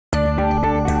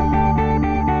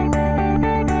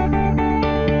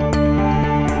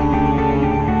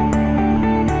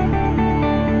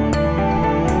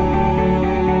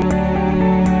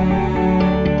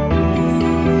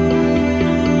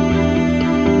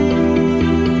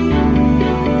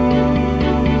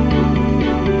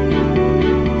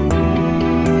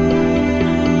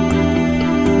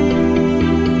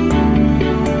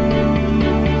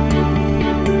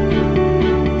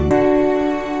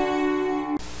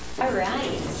All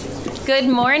right. Good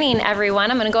morning, everyone.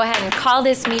 I'm going to go ahead and call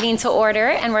this meeting to order,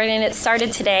 and we're going to get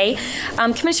started today.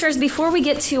 Commissioners, before we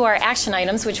get to our action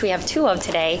items, which we have 2 of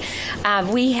today,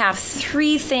 we have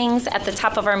 3 things at the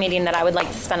top of our meeting that I would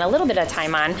like to spend a little bit of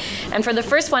time on. And for the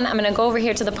first one, I'm going to go over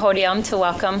here to the podium to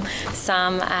welcome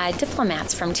some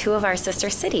diplomats from 2 of our sister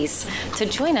cities to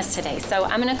join us today. So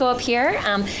I'm going to go up here.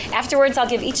 Afterwards, I'll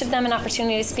give each of them an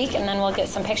opportunity to speak, and then we'll get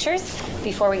some pictures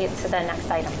before we get to the next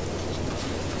item.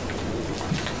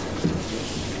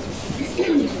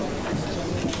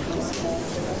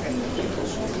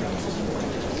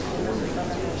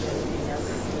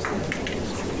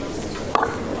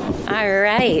 All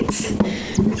right.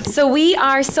 So we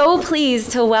are so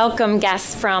pleased to welcome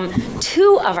guests from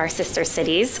 2 of our sister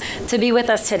cities to be with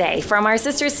us today. From our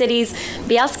sister cities,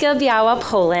 Bielsko-Biała,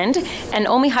 Poland, and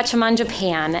Omi-Hachiman,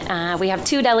 Japan. We have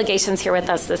 2 delegations here with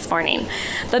us this morning.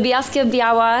 The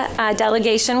Bielsko-Biała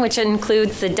delegation, which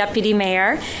includes the Deputy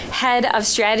Mayor, Head of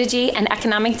Strategy and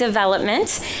Economic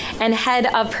Development, and Head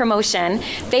of Promotion.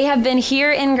 They have been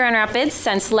here in Grand Rapids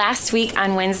since last week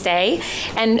on Wednesday,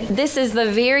 and this is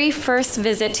the very first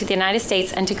visit to the United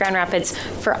States and to Grand Rapids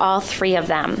for all 3 of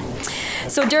them.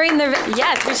 So during the,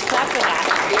 yes, we should clap for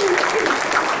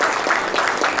that.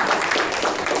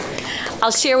 I'll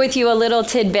share with you a little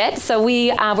tidbit. So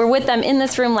we were with them in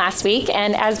this room last week,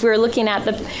 and as we were looking at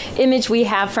the image we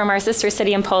have from our sister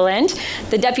city in Poland,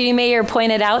 the Deputy Mayor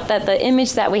pointed out that the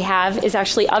image that we have is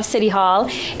actually of City Hall,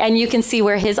 and you can see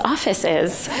where his office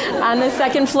is on the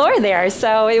 2nd floor there.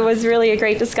 So it was really a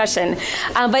great discussion.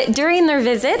 But during their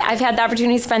visit, I've had the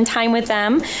opportunity to spend time with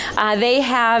them. They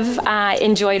have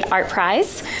enjoyed Art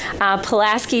Prize,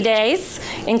 Pulaski Days,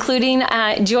 including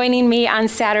joining me on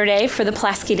Saturday for the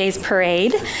Pulaski Days Parade.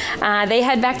 They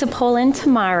head back to Poland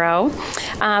tomorrow.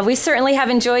 We certainly have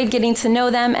enjoyed getting to know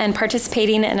them and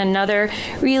participating in another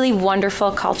really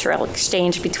wonderful cultural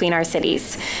exchange between our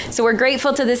cities. So we're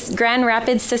grateful to this Grand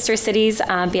Rapids Sister Cities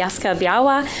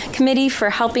Bielsko-Biała Committee for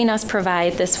helping us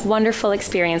provide this wonderful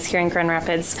experience here in Grand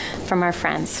Rapids from our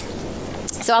friends.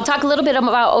 So I'll talk a little bit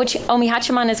about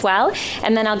Omi-Hachiman as well,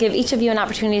 and then I'll give each of you an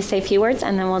opportunity to say a few words,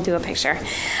 and then we'll do a picture.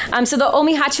 So the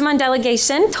Omi-Hachiman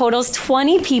delegation totals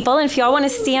 20 people, and if you all want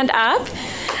to stand up.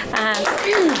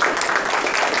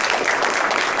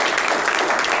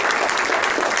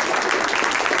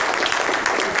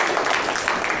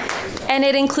 And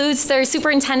it includes their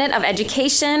superintendent of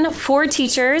education, 4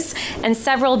 teachers, and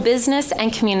several business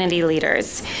and community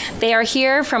leaders. They are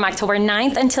here from October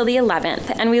 9th until the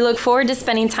 11th, and we look forward to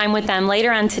spending time with them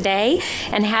later on today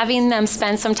and having them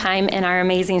spend some time in our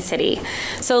amazing city.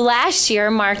 So last year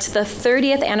marked the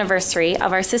 30th anniversary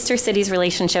of our sister city's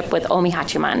relationship with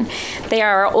Omi-Hachiman. They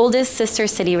are our oldest sister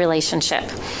city relationship.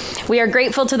 We are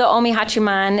grateful to the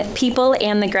Omi-Hachiman people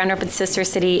and the Grand Rapids Sister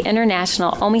City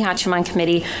International Omi-Hachiman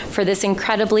Committee for this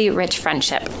incredibly rich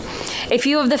friendship. A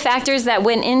few of the factors that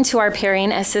went into our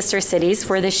pairing as sister cities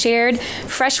were the shared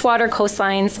freshwater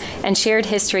coastlines and shared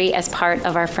history as part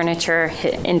of our furniture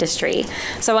industry.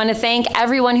 So I want to thank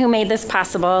everyone who made this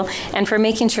possible and for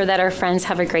making sure that our friends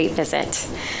have a great visit.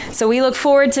 So we look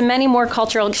forward to many more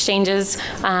cultural exchanges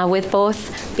with both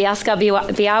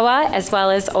Bielsko-Biała as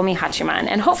well as Omi-Hachiman.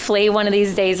 And hopefully one of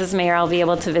these days as mayor I'll be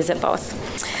able to visit both.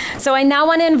 So I now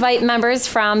want to invite members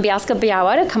from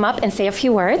Bielsko-Biała to come up and say a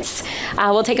few words.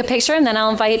 We'll take a picture, and then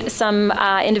I'll invite some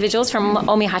individuals from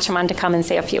Omi-Hachiman to come and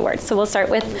say a few words. So we'll start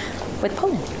with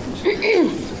Poland.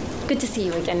 Good to see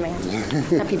you again, Mayor.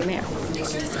 Happy to Mayor.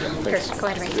 First, go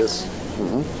ahead, Ray. Yes.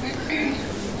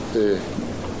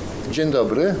 Dzień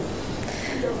dobry.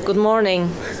 Good morning.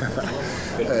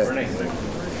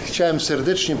 Chciałem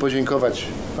serdecznie podziękować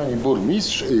pani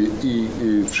burmistrz i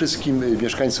wszystkim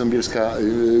mieszkańcom Bielska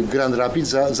Grand Rapids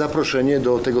za zaproszenie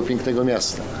do tego pięknego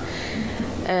miasta.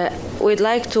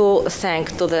 We'd like to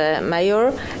thank to the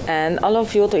mayor and all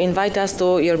of you to invite us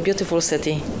to your beautiful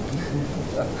city.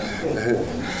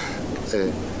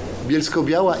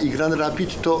 Bielsko-Biała i Grand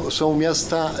Rapids to są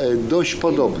miasta dość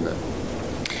podobne.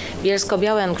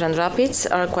 Bielsko-Biała and Grand Rapids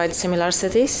are quite similar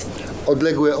cities.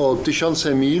 Odległe o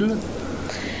 1000 mil.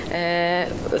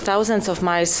 Thousands of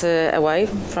miles away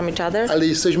from each other. Ale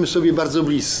jesteśmy sobie bardzo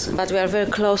bliscy. But we are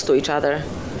very close to each other.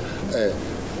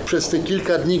 Przez te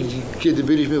kilka dni, kiedy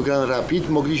byliśmy w Grand Rapids,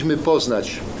 mogliśmy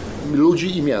poznać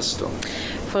ludzi i miasto.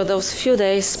 For those few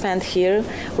days spent here,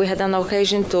 we had an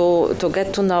occasion to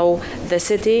get to know the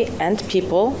city and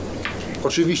people.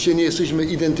 Oczywiście nie jesteśmy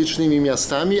identycznymi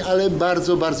miastami, ale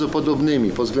bardzo, bardzo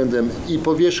podobnymi pod względem i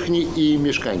powierzchni, i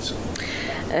mieszkańców.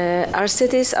 Our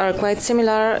cities are quite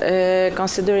similar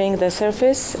considering the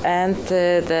surface and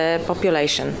the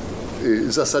population.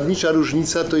 Zasadnicza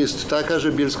różnica to jest taka,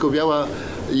 że Bielsko-Biała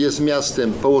jest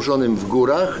miastem położonym w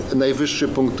górach. Najwyższy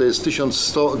punkt to jest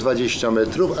 1120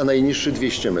 metrów, a najniższy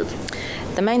 200 metrów.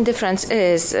 The main difference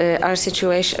is our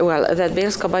situation, that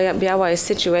Bielsko-Biała is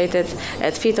situated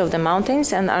at feet of the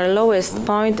mountains, and our lowest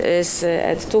point is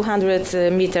at 200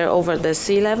 meter over the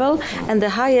sea level, and the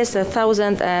highest at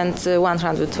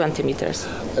 1,120 meters.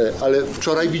 Ale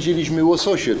wczoraj widzieliśmy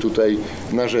łososie tutaj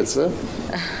na rzece.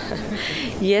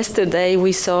 Yesterday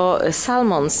we saw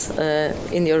salmons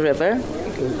in your river.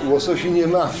 Łososi nie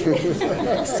ma.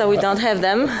 So we don't have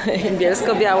them in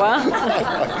Bielsko-Biała.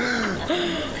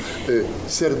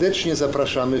 Serdecznie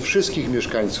zapraszamy wszystkich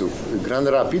mieszkańców Grand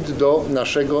Rapids do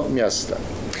naszego miasta.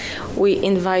 We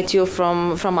invite you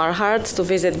from our heart to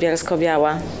visit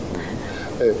Bielsko-Biała.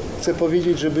 Chcę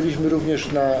powiedzieć, że byliśmy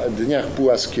również na Dniach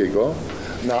Pułaskiego,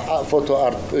 na Photo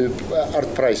Art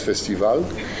Prize Festival.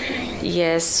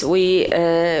 Yes, we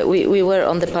were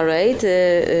on the parade,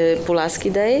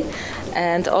 Pulaski Day,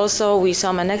 and also we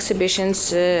saw an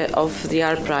exhibitions of the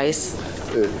Art Prize.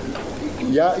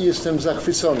 Ja jestem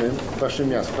zachwycony waszym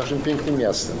miastem, waszym pięknym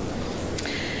miastem.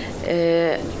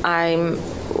 I'm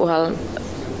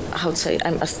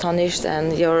astonished,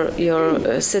 and your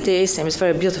city seems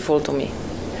very beautiful to me.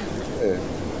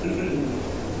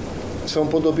 Są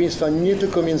podobieństwa nie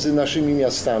tylko między naszymi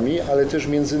miastami, ale też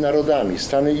między narodami,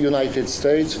 Stany United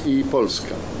States i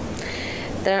Polska.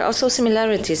 There are also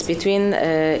similarities between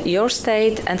your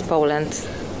state and Poland.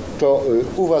 To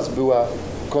u was była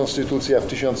konstytucja w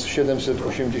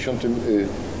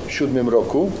 1787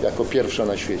 roku, jako pierwsza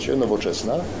na świecie,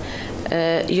 nowoczesna.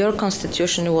 Your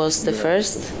constitution was the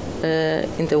first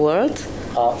in the world.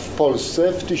 A w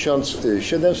Polsce w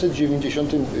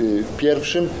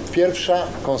 1791 pierwsza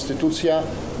konstytucja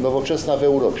nowoczesna w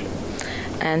Europie.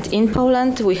 And in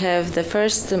Poland we have the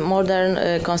first modern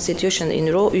constitution in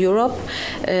Europe.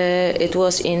 It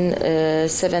was in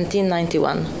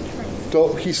 1791.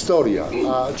 To historia,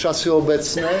 a czasy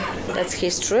obecne That's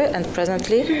history, and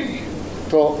presently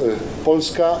to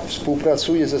Polska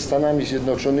współpracuje ze Stanami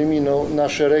Zjednoczonymi na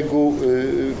szeregu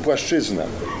płaszczyznach.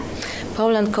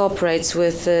 Poland cooperates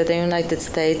with the United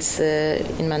States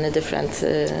in many different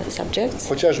subjects.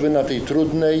 Chociażby na tej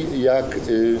trudnej, jak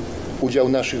udział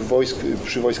naszych wojsk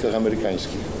przy wojskach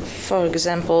amerykańskich. For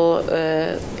example,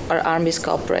 our armies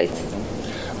cooperate.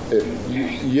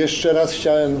 Jeszcze raz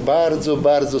chciałem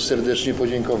bardzo serdecznie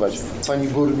podziękować pani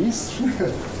burmistrz.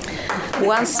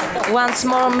 Once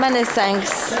more, many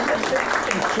thanks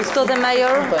to the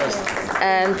mayor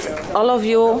and all of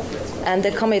you and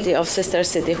the committee of Sister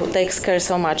City who takes care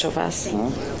so much of us.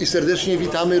 I serdecznie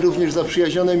witamy również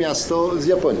zaprzyjaźnione miasto z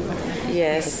Japonii.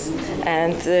 Yes,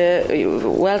 and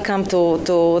welcome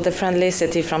to the friendly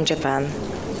city from Japan.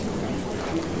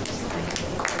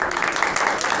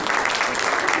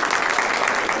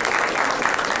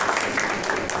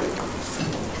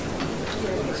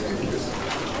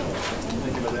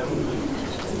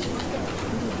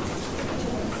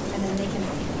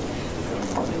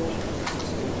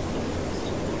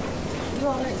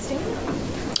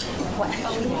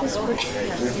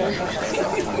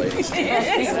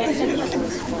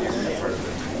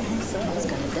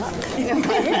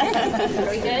 Are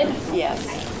we good? Yes.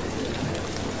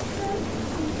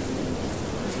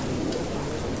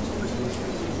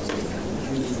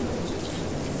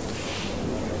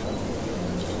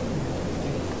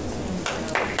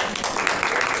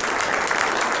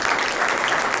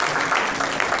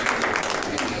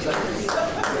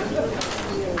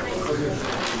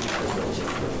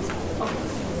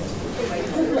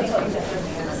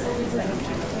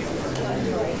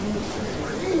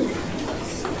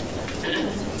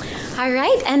 All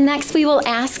right, and next we will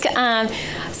ask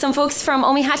some folks from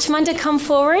Omihachiman to come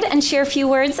forward and share a few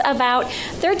words about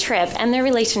their trip and their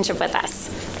relationship with us.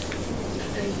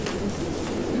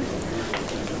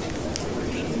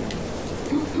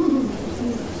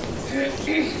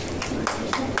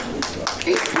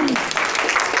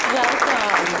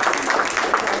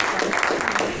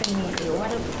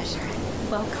 What a pleasure.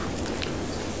 Welcome.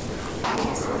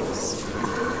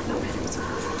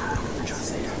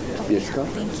 いいですか。は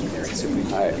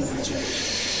い。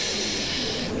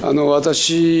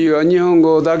私は日本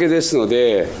語だけですの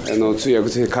で、通訳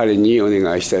で彼にお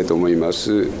願いしたいと思いま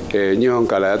す。日本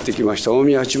からやってきました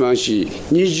近江八幡市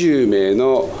20名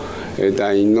の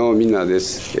団員のみんなで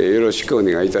す。よろしくお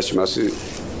願いいたします。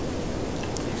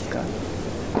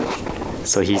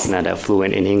So he's not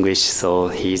fluent in English, so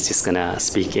he's just gonna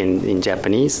speak in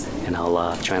Japanese, and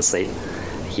I'll translate.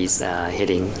 He's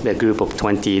heading the group of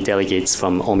 20 delegates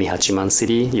from Omihachiman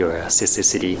City, your sister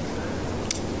city.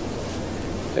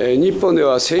 日本で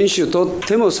は先週とっ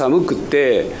ても寒く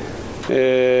て、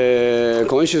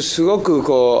今週すごく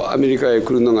アメリカへ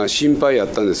来るのが心配やっ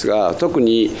たんですが、特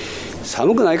に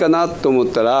寒くないかなと思っ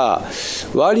たら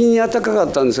割に暖かか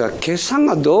ったんですが、今朝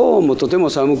がどうもとても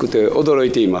寒くて驚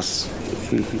いています。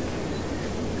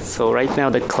So right now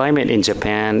the climate in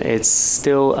Japan is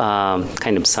still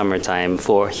kind of summertime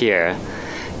for here.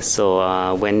 So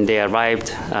when we arrived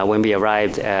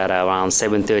at around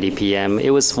 7:30 p.m.,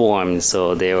 it was warm,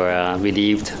 so they were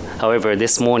relieved. However,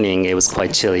 this morning it was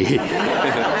quite chilly.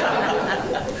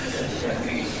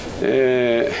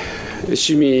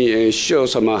 市民、市長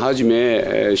様はじ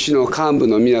め市の幹部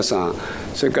の皆さん、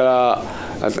それから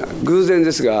偶然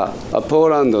ですがポー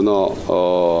ランド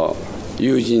の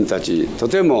友人たち、と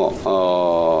て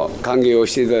も歓迎を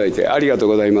していただいてありがとう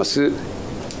ございます。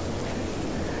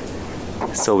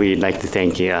So we'd like to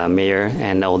thank Mayor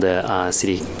and all the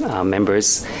city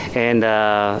members and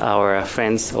our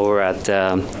friends over at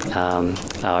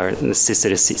our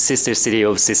sister city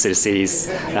of sister cities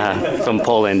from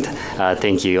Poland.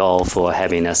 Thank you all for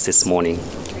having us this morning.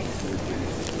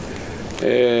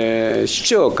 市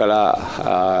長か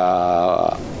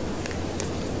ら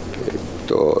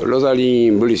ロザリ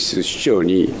ーン・ブリス市長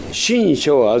に親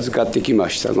書を預かってきま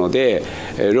したので、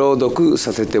朗読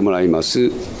させてもらいます。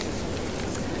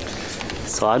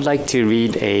So I'd like to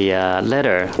read a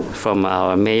letter from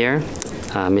our mayor,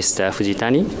 Mr.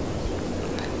 Fujitani.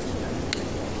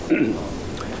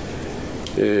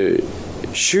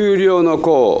 終了の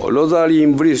功、ロザリー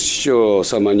ン・ブリス市長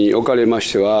様におかれま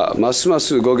しては、ますま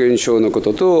すご減少のこ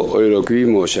ととお喜び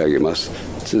申し上げます。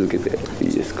続けてい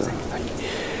いですか。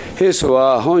平素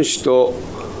は本市と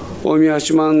近江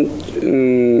八幡、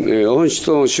本市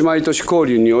との姉妹都市交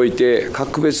流において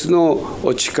格別の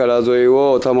お力添え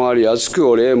を賜り厚く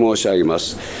お礼申し上げま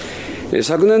す。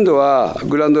昨年度は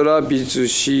グランドラピッツ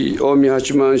市近江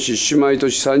八幡市姉妹都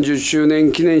市30周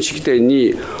年記念式典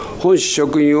に本市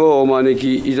職員をお招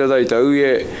きいただいた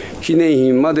上、記念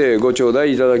品までご頂戴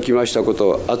いただきましたこと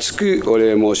を厚くお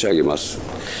礼申し上げます。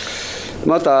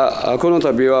またこの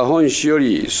度は本市よ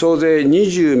り総勢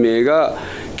20名が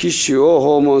岸市を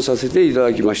訪問させていた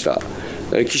だきました。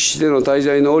岸市での滞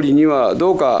在の折には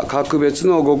どうか格別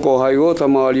のご厚配を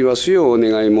賜りますようお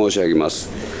願い申し上げま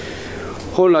す。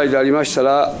本来でありました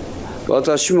ら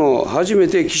私も初め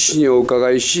て岸市にお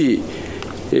伺いし、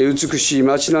美しい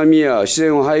街並みや自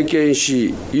然を拝見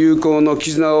し、友好の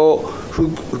絆を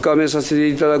深めさせて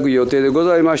いただく予定でご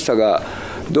ざいましたが、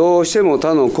どうしても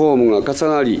他の公務が重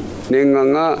なり、念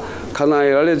願が叶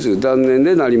えられず断念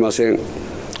でなりません。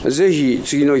ぜひ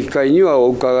次の機会には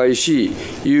お伺いし、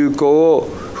友好を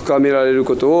深められる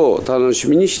ことを楽し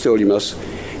みにしております。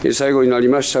最後になり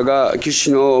ましたが、岸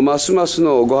市のますます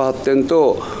のご発展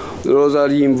と、ロザ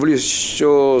リーン・ブリス市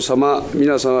長様、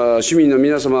皆様、市民の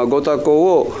皆様ご多幸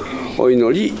をお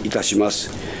祈りいたします。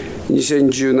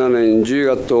2017年10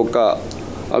月10日、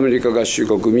アメリカ合衆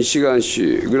国ミシガン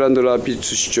州グランドラピッ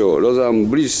ツ市長ロザン・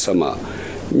ブリス様、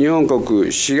日本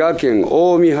国滋賀県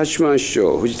近江八幡市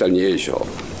長藤谷栄翔。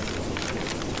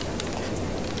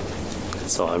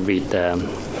So I'll read the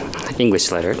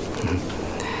English letter.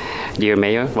 Dear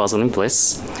Mayor Rosalind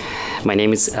Bliss, my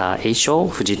name is Eisho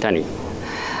Fujitani.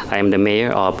 I am the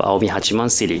mayor of Aomi Hachiman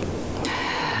City.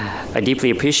 I deeply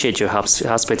appreciate your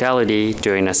hospitality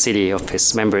during a City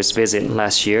Office members' visit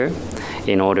last year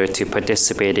in order to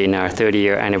participate in our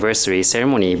 30-year anniversary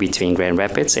ceremony between Grand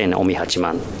Rapids and Aomi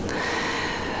Hachiman.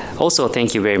 Also,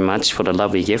 thank you very much for the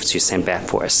lovely gifts you sent back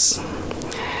for us.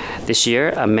 This year,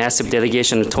 a massive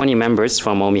delegation of 20 members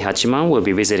from Aomi Hachiman will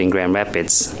be visiting Grand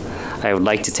Rapids. I would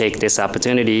like to take this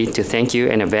opportunity to thank you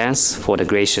in advance for the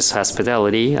gracious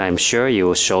hospitality I'm sure you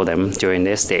will show them during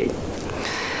their stay.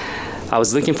 I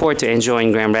was looking forward to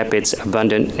enjoying Grand Rapids'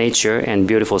 abundant nature and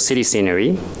beautiful city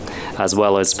scenery, as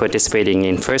well as participating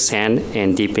in firsthand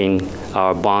and deepening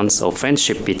our bonds of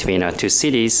friendship between our two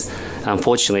cities.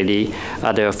 Unfortunately,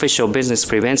 other official business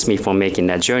prevents me from making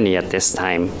that journey at this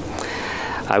time.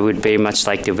 I would very much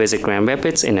like to visit Grand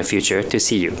Rapids in the future to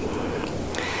see you.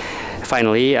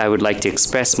 Finally, I would like to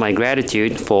express my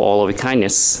gratitude for all of your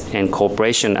kindness and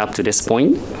cooperation up to this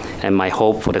point, and my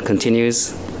hope for the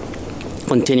continuous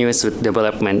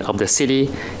development of the city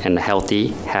and a healthy,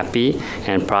 happy,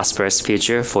 and prosperous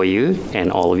future for you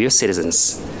and all of your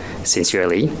citizens.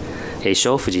 Sincerely,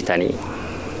 Eisho Fujitani.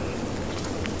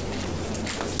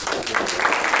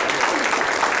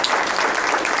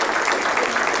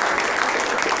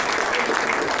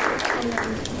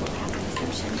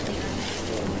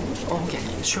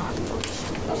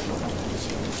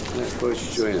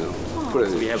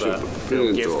 We have a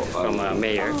little gift from our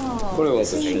mayor.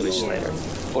 This is English letter.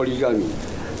 折り紙。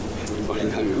折り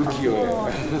紙浮世絵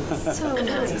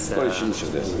これ新書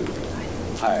です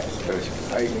はいよろしく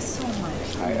はい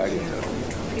はいありがとうござい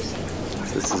ま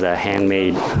す This is a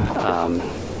handmade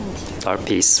art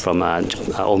piece from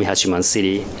Omihachiman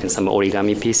City and some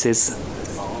origami pieces.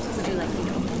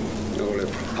 これ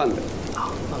パンダ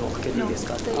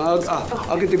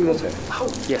開けてください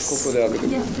Yes. ここで開けて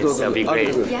くださいどうぞ That'd be 開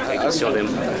け great. てください I can show them.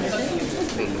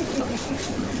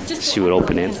 Just She would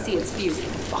open it. see its beauty.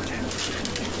 Yeah.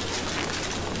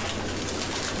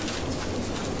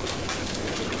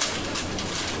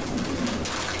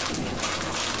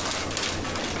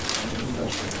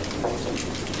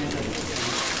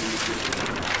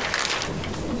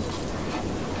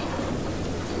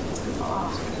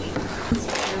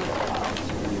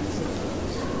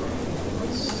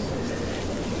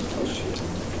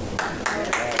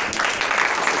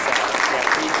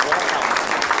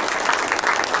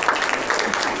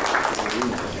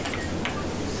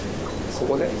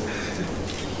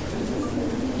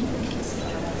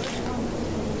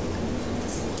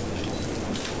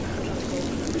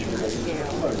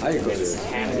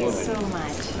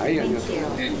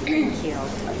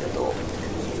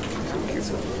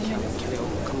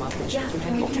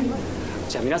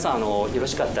 じゃあ皆さんよろ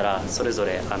しかったらそれぞ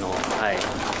れ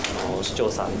市長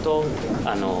さんと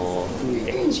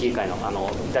市議会の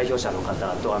代表者の方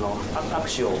と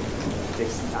握手をぜ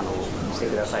ひして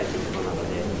くださいということなの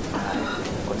で、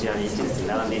こちらに一列に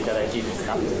並んでいただいていいです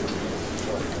か。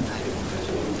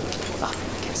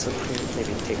So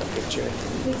maybe take a picture.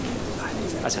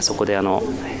 じゃあそこで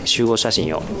集合写真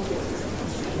をよ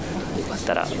かっ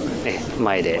たら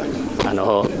前で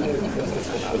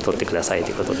撮ってください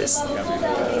ということです。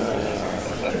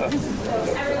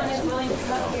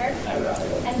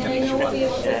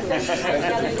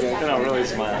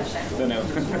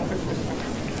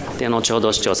で後ほ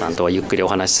ど市長さんとはゆっくりお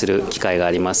話しする機会が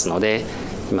ありますので、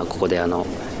今ここで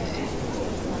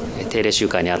定例集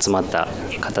会に集まった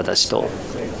方たちと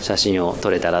写真を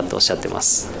撮れたらとおっしゃってま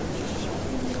す。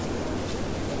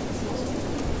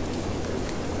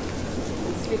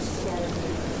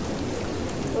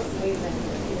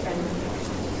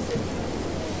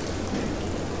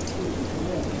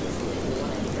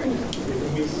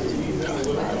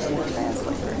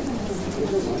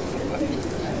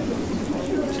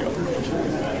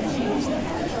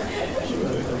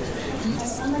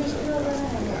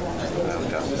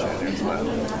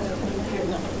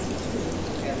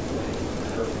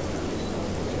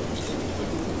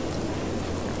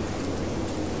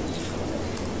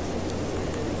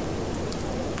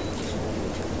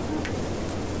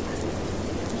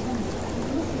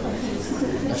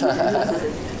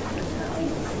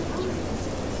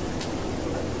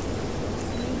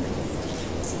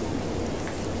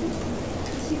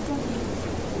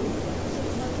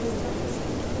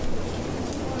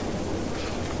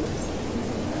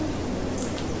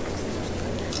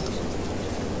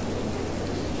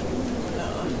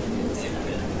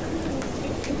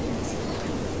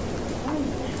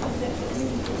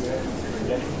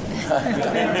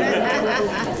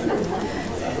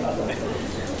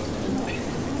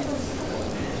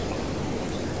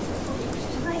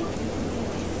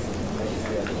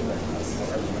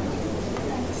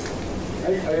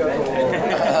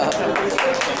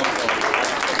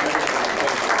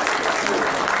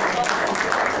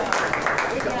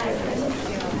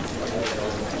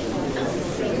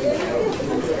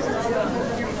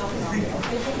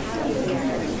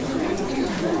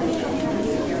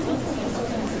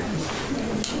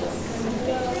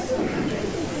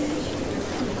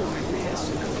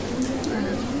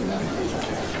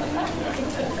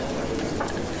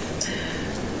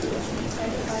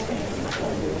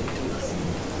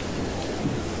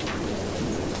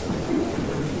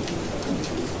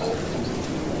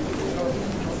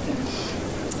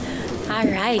All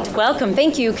right, welcome.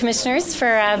 Thank you, commissioners,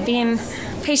 for being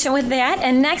patient with that.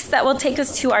 And next, that will take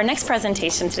us to our next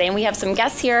presentation today. And we have some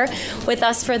guests here with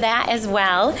us for that as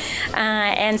well.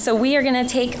 And so we are going to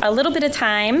take a little bit of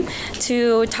time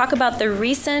to talk about the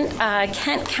recent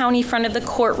Kent County Front of the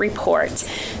Court report.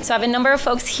 So I have a number of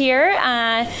folks here,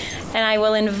 and I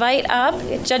will invite up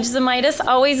Judge Zemaitis.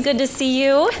 Always good to see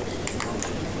you.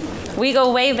 We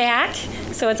go way back,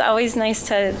 so it's always nice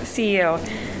to see you.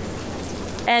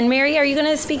 And Mary, are you going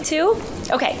to speak too?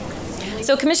 Okay.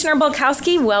 So Commissioner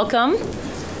Bulkowski, welcome.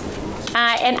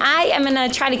 And I am going to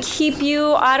try to keep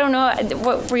you, I don't know,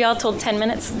 what were y'all told, 10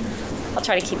 minutes? I'll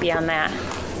try to keep you on that.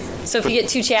 So if you get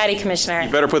too chatty, Commissioner.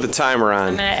 You better put the timer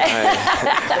on.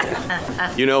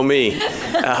 You know me.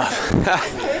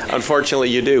 Unfortunately,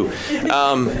 you do.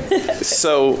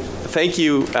 So thank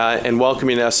you and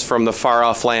welcoming us from the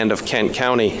far-off land of Kent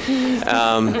County.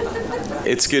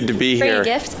 It's good to be here.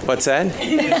 Bring a gift? What's that?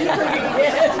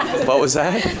 What was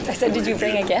that? I said, did you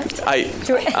bring a gift?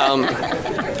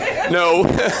 No.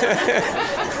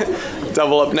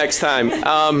 Double up next time.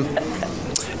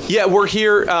 Yeah, we're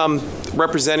here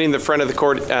representing the Friend of the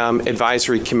Court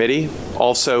Advisory Committee.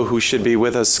 Also, who should be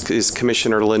with us is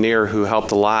Commissioner Lanier, who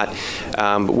helped a lot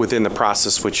within the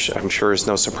process, which I'm sure is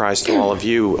no surprise to all of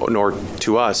you, nor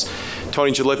to us.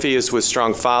 Tony Jalifi is with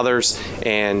Strong Fathers,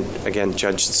 and again,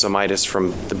 Judge Zomaitis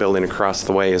from the building across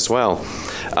the way as well.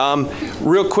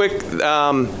 Real quick,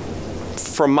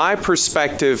 from my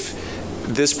perspective,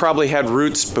 this probably had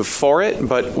roots before it,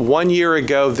 but 1 year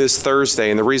ago this Thursday,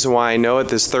 and the reason why I know it,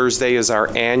 this Thursday is our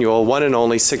annual one and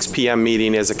only 6 p.m.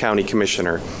 meeting as a county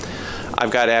commissioner.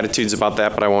 I've got attitudes about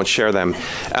that, but I won't share them.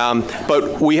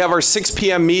 But we have our 6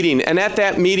 p.m. meeting, and at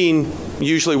that meeting,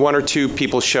 usually 1 or 2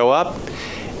 people show up.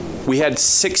 We had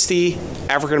 60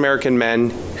 African-American men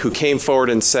who came forward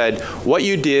and said, what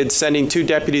you did, sending 2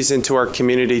 deputies into our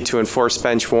community to enforce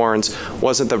bench warrants,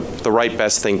 wasn't the right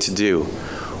best thing to do.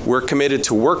 We're committed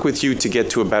to work with you to get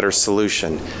to a better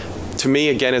solution. To me,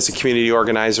 again, as a community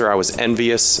organizer, I was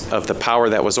envious of the power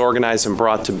that was organized and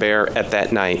brought to bear at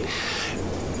that night.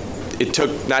 It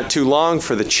took not too long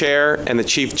for the chair and the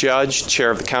chief judge, chair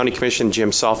of the county commission,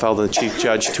 Jim Salfeld, and the chief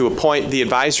judge to appoint the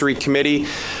advisory committee,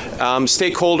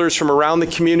 stakeholders from around the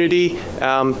community,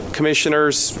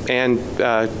 commissioners and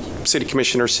City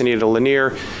Commissioner Sunita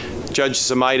Lanier, Judge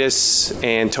Zomaitis,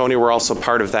 and Tony were also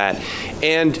part of that.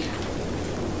 And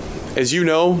as you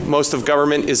know, most of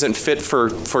government isn't fit for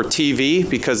TV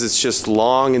because it's just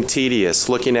long and tedious.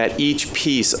 Looking at each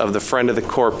piece of the Friend of the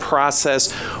Court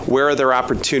process, where are there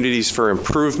opportunities for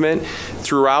improvement?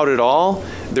 Throughout it all,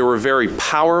 there were very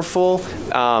powerful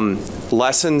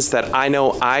lessons that I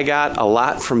know I got a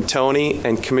lot from Tony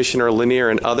and Commissioner Lanier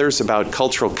and others about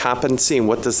cultural competency and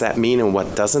what does that mean and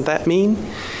what doesn't that mean.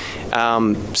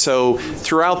 So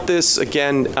throughout this,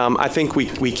 again, I think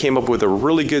we came up with a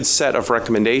really good set of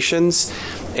recommendations,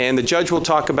 and the judge will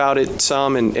talk about it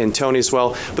some, and Tony as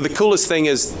well. But the coolest thing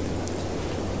is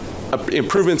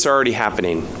improvements are already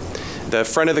happening. The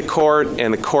Friend of the Court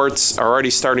and the courts are already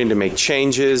starting to make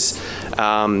changes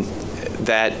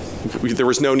that there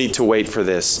was no need to wait for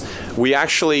this. We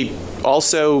actually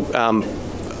also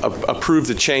approved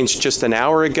the change just an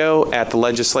hour ago at the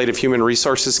Legislative Human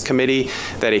Resources Committee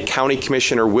that a county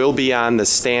commissioner will be on the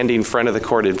standing Friend of the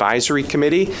Court Advisory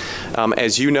Committee.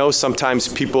 As you know, sometimes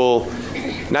people,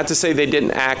 not to say they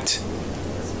didn't act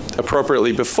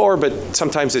appropriately before, but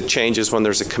sometimes it changes when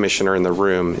there's a commissioner in the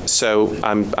room. So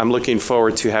I'm looking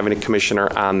forward to having a commissioner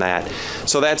on that.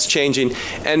 So that's changing.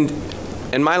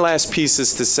 And my last piece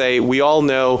is to say we all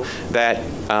know that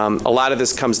a lot of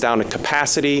this comes down to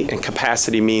capacity, and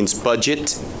capacity means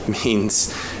budget,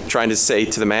 means trying to say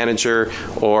to the manager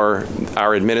or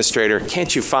our administrator,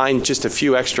 can't you find just a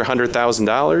few extra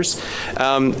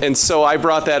 $100,000? And so I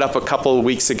brought that up a couple of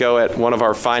weeks ago at one of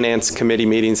our finance committee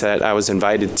meetings that I was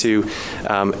invited to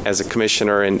as a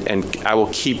commissioner, and I will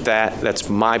keep that. That's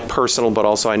my personal, but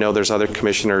also I know there's other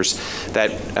commissioners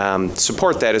that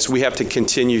support that, as we have to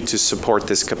continue to support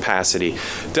this capacity.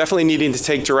 Definitely needing to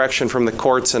take direction from the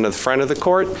courts and the Friend of the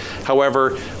Court.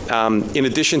 However, in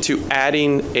addition to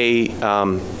adding a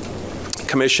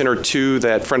commissioner to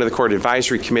that Friend of the Court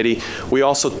Advisory Committee, we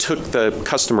also took the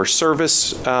customer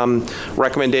service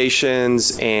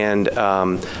recommendations and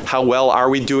how well are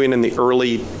we doing in the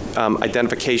early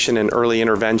identification and early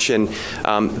intervention,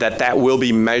 that will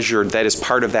be measured. That is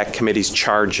part of that committee's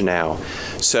charge now.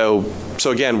 So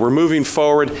again, we're moving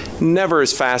forward, never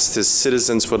as fast as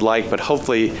citizens would like, but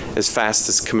hopefully as fast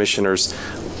as commissioners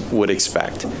would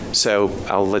expect. So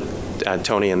I'll let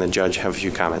Tony and the judge have a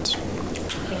few comments.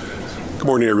 Good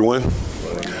morning, everyone.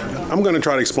 I'm going to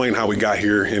try to explain how we got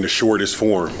here in the shortest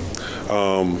form.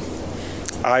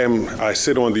 I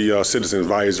sit on the Citizen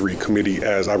Advisory Committee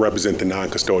as I represent the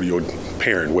non-custodial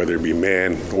parent, whether it be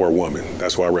man or woman.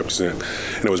 That's what I represent.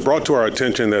 And it was brought to our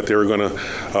attention that they were going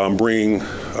to bring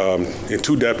in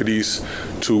 2 deputies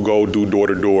to go do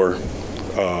door-to-door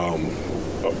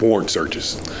warrant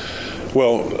searches.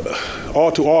 Well,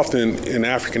 all too often in the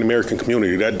African-American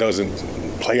community, that doesn't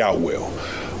play out well.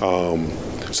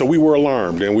 So we were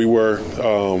alarmed, and we were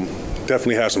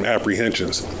definitely had some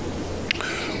apprehensions.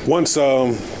 Once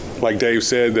like Dave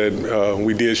said, that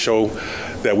we did show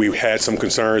that we had some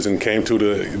concerns and came to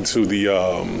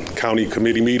the county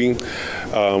committee meeting.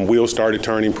 Wheels started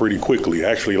turning pretty quickly,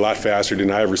 actually a lot faster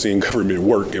than I ever seen government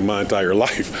work in my entire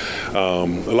life. A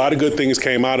lot of good things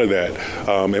came out of that,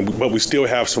 but we still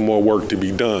have some more work to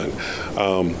be done.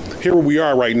 Here we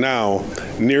are right now,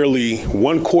 nearly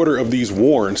 1/4 of these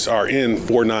warrants are in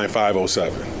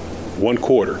 49507.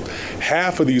 1/4.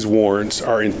 Half of these warrants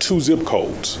are in 2 zip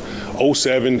codes,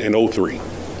 07 and 03.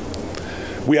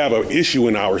 We have an issue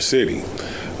in our city.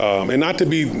 And not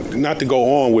to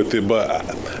go on with it,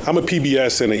 but I'm a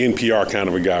PBS and an NPR kind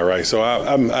of a guy, right? So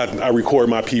I record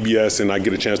my PBS and I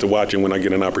get a chance to watch it when I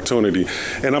get an opportunity.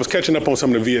 And I was catching up on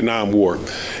some of the Vietnam War.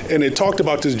 And it talked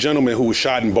about this gentleman who was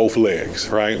shot in both legs,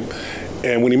 right?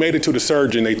 And when he made it to the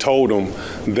surgeon, they told him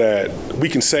that we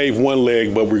can save one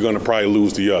leg, but we're going to probably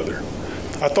lose the other.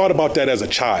 I thought about that as a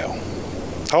child.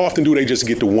 How often do they just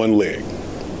get to one leg?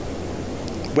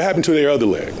 What happened to their other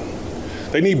leg?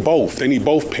 They need both. They need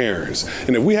both parents.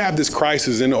 And if we have this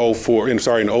crisis in 03 and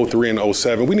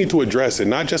 07, we need to address it,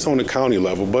 not just on the county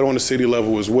level, but on the city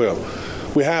level as well.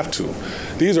 We have to.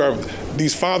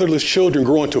 These fatherless children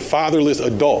grow into fatherless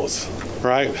adults,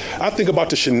 right? I think about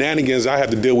the shenanigans I have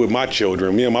to deal with my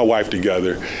children, me and my wife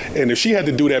together. And if she had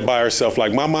to do that by herself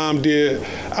like my mom did,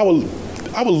 I would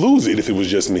lose it if it was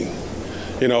just me.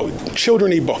 You know,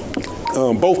 children need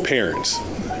both parents.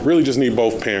 Really just need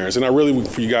both parents. And I really want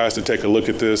for you guys to take a look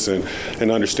at this and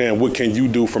understand what can you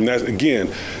do from that. Again,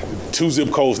 2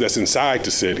 zip codes that's inside the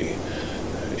city.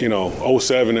 You know,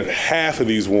 07, half of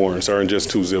these warrants are in just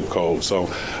 2 zip codes. So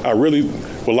I really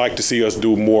would like to see us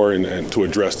do more and to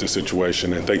address this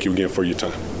situation. And thank you again for your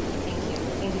time.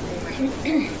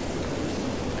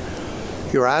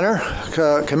 Your Honor,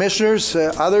 commissioners,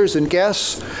 others, and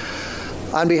guests,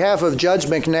 on behalf of Judge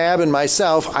McNabb and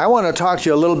myself, I want to talk to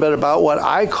you a little bit about what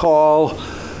I call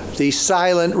the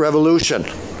silent revolution.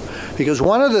 Because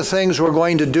one of the things we're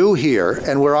going to do here,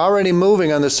 and we're already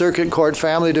moving on the Circuit Court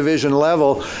Family Division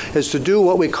level, is to do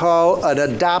what we call an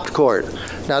adopt court.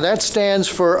 Now that stands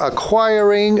for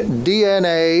Acquiring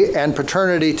DNA and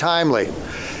Paternity Timely.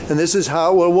 And this is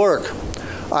how it will work.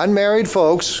 Unmarried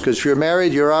folks, because if you're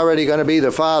married, you're already going to be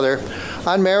the father.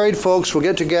 Unmarried folks will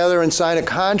get together and sign a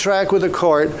contract with the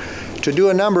court to do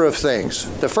a number of things.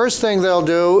 The first thing they'll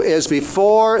do is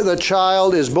before the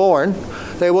child is born,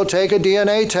 they will take a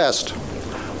DNA test.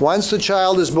 Once the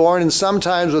child is born, and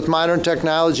sometimes with modern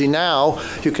technology now,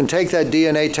 you can take that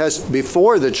DNA test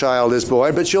before the child is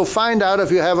born, but you'll find out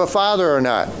if you have a father or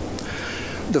not.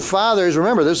 The fathers,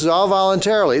 remember, this is all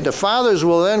voluntarily, the fathers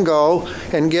will then go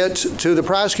and get to the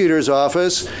prosecutor's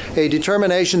office a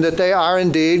determination that they are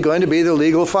indeed going to be the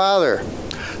legal father.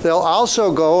 They'll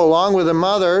also go, along with the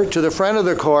mother, to the front of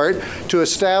the court to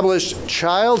establish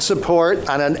child support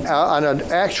on an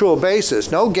actual basis.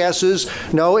 No guesses,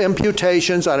 no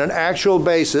imputations, on an actual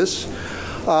basis.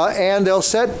 And they'll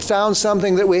set down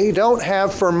something that we don't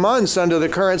have for months under the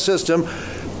current system: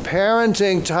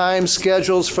 parenting time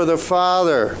schedules for the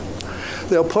father.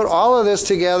 They'll put all of this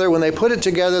together. When they put it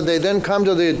together, they then come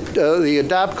to the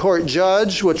adopt court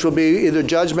judge, which will be either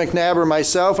Judge McNabb or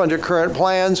myself under current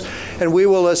plans, and we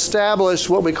will establish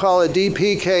what we call a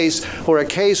DP case, or a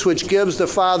case which gives the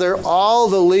father all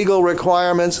the legal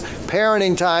requirements,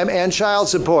 parenting time, and child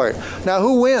support. Now,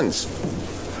 who wins?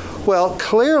 Well,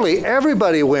 clearly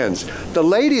everybody wins. The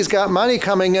lady's got money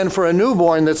coming in for a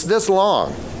newborn that's this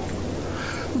long.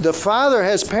 The father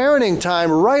has parenting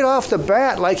time right off the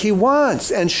bat like he wants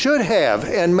and should have,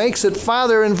 and makes it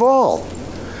father involved.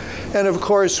 And of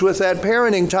course, with that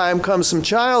parenting time comes some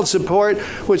child support,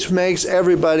 which makes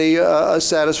everybody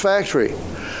satisfactory.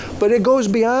 But it goes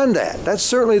beyond that. That's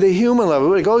certainly the human level,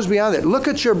 but it goes beyond that. Look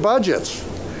at your budgets.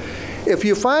 If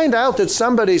you find out that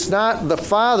somebody's not the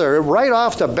father right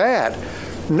off the bat,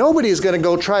 nobody's going to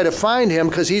go try to find him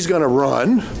because he's going to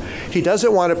run. He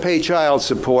doesn't want to pay child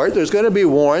support. There's going to be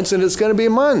warrants, and it's going to be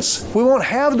months. We won't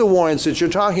have the warrants that you're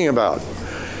talking about.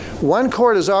 One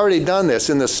court has already done this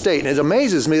in the state, and it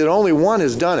amazes me that only one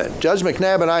has done it. Judge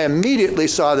McNabb and I immediately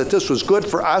saw that this was good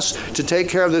for us to take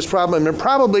care of this problem, and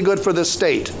probably good for the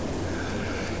state.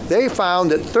 They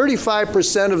found that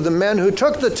 35% of the men who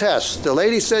took the test, the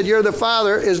lady said, "You're the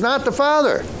father," is not the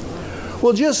father.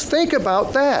 Well, just think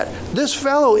about that. This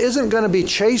fellow isn't going to be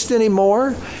chased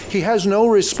anymore. He has no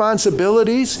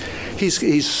responsibilities. He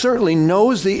certainly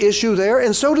knows the issue there,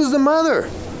 and so does the mother,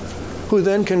 who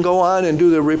then can go on and do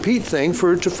the repeat thing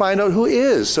to find out who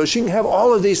is, so she can have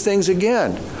all of these things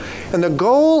again. And the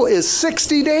goal is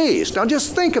 60 days. Now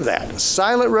just think of that.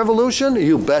 Silent revolution?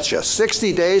 You betcha.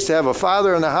 60 days to have a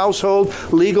father in the household,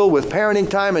 legal, with parenting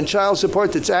time and child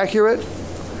support that's accurate.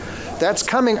 That's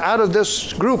coming out of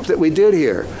this group that we did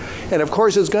here. And of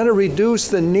course, it's going to reduce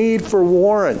the need for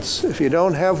warrants. If you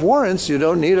don't have warrants, you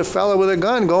don't need a fellow with a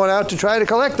gun going out to try to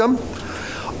collect them.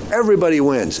 Everybody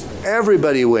wins.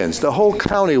 Everybody wins. The whole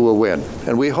county will win.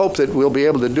 And we hope that we'll be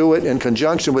able to do it in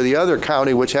conjunction with the other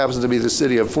county, which happens to be the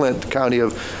city of Flint, county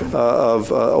of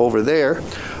over there,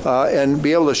 and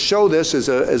be able to show this as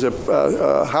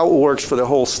how it works for the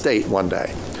whole state one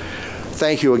day.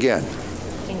 Thank you again.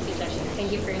 Thank you, Judge.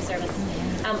 Thank you for your service.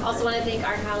 Also want to thank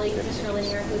our colleague, Commissioner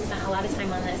Lanier, who spent a lot of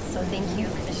time on this. So thank you,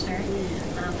 Commissioner,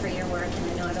 for your work,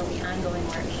 and I know it'll be ongoing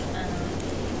work.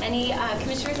 Any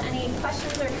commissioners, any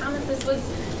questions or comments? This was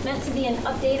meant to be an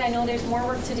update. I know there's more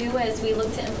work to do as we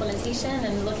look to implementation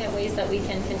and look at ways that we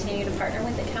can continue to partner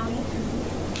with the county.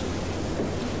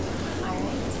 All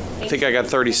right. I think I got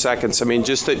 30 seconds. I mean,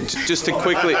 just to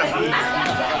quickly.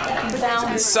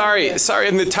 Sorry,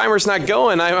 and the timer's not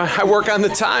going. I work on the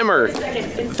timer.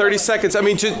 30 seconds. I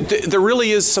mean, there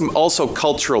really is some also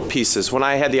cultural pieces. When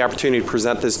I had the opportunity to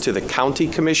present this to the county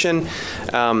commission,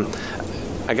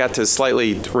 I got to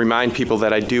slightly remind people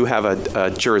that I do have a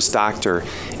Juris Doctor,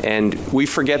 and we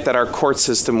forget that our court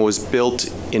system was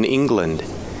built in England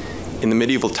in the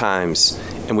medieval times,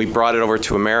 and we brought it over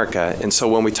to America. And so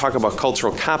when we talk about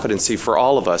cultural competency for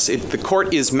all of us, the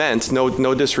court is meant,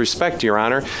 no disrespect, Your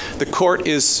Honor, the court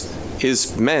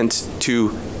is meant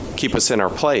to keep us in our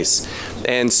place.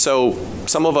 And so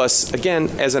some of us, again,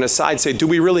 as an aside, say, do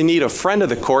we really need a friend of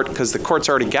the court? Because the court's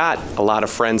already got a lot of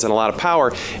friends and a lot of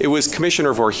power. It was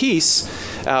Commissioner Voorhees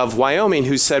of Wyoming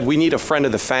who said, we need a friend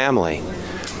of the family.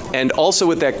 And also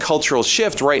with that cultural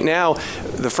shift, right now,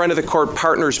 the friend of the court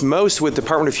partners most with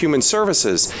Department of Human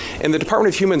Services. And the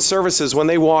Department of Human Services, when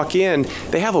they walk in,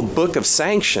 they have a book of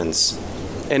sanctions.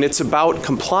 And it's about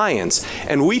compliance.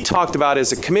 And we talked about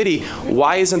as a committee,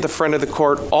 why isn't the friend of the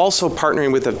court also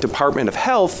partnering with the Department of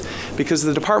Health? Because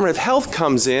the Department of Health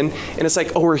comes in and it's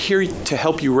like, oh, we're here to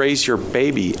help you raise your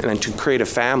baby and to create a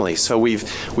family. So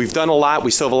we've done a lot.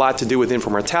 We still have a lot to do with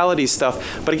infant mortality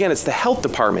stuff. But again, it's the health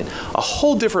department, a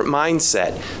whole different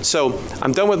mindset. So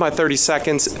I'm done with my 30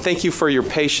 seconds. Thank you for your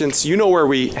patience. You know where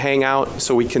we hang out,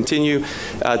 so we continue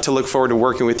to look forward to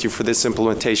working with you for this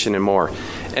implementation and more.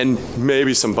 And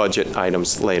maybe some budget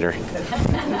items later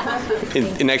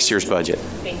in next year's budget.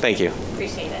 Thank you.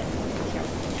 Appreciate it. Thank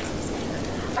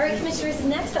you. All right, Commissioners,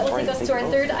 next that will take us to our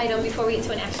third item before we get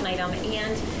to an action item.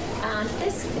 And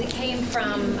this came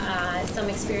from some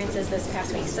experiences this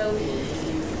past week.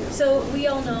 So we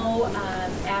all know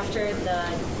after the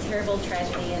terrible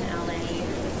tragedy in LA,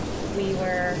 we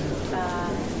were,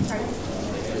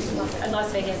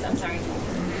 Las Vegas, I'm sorry.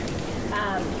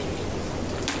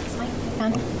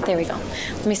 There we go.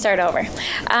 Let me start over.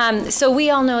 So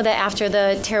we all know that after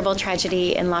the terrible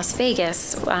tragedy in Las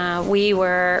Vegas, we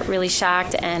were really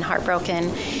shocked and heartbroken,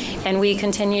 and we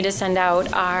continue to send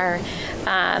out our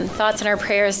thoughts and our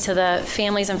prayers to the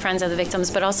families and friends of the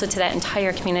victims, but also to that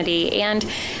entire community. And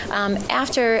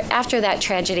after that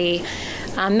tragedy,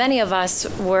 many of us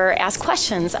were asked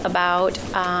questions about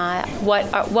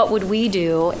what would we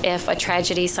do if a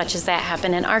tragedy such as that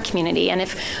happened in our community, and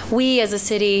if we as a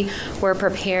city were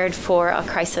prepared for a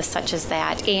crisis such as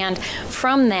that. And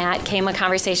from that came a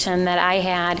conversation that I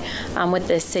had with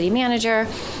the city manager.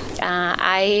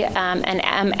 I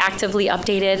am actively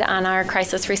updated on our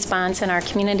crisis response in our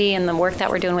community and the work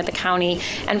that we're doing with the county.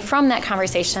 And from that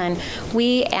conversation,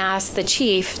 we asked the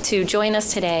chief to join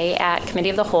us today at Committee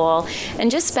of the Whole and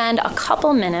just spend a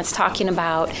couple minutes talking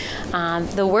about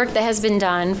the work that has been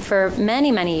done for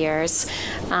many, many years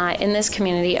in this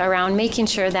community around making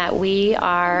sure that we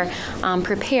are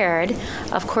prepared.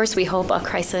 Of course, we hope a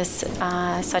crisis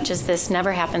such as this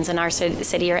never happens in our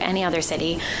city or any other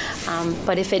city.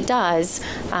 But if it does,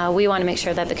 we want to make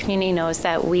sure that the community knows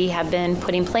that we have been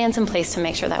putting plans in place to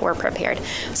make sure that we're prepared.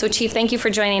 So, Chief, thank you for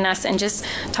joining us and just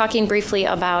talking briefly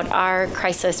about our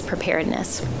crisis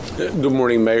preparedness. Good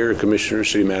morning, Mayor, Commissioner,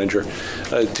 City Manager.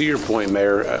 To your point,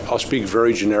 Mayor, I'll speak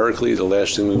very generically. The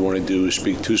last thing we want to do is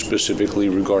speak too specifically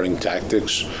regarding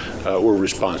tactics or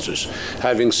responses.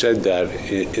 Having said that,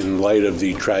 in light of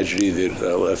the tragedy that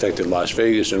affected Las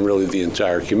Vegas and really the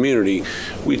entire community,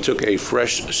 we took a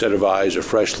fresh set of eyes, a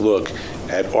fresh look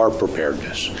at our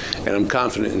preparedness. And I'm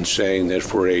confident in saying that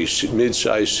for a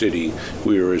mid-sized city,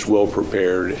 we are as well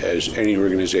prepared as any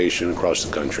organization across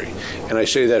the country. And I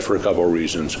say that for a couple of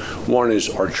reasons. One is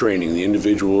our training, the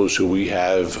individuals who we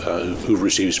have who've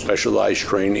received specialized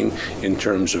training in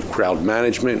terms of crowd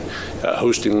management,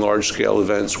 hosting large-scale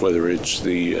events, whether it's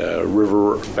the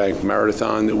Riverbank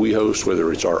Marathon that we host,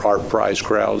 whether it's our Art Prize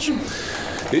crowds.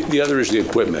 The other is the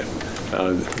equipment.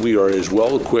 we are as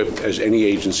well equipped as any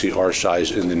agency our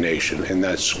size in the nation, and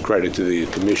that's credit to the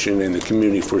Commission and the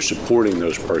community for supporting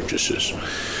those purchases.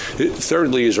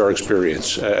 Thirdly is our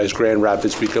experience. As Grand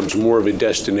Rapids becomes more of a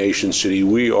destination city,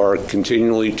 we are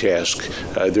continually tasked.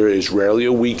 There is rarely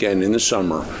a weekend in the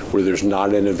summer where there's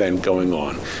not an event going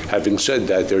on. Having said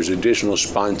that, there's additional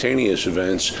spontaneous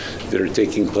events that are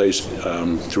taking place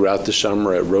throughout the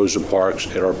summer at Rosa Parks,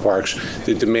 at our parks,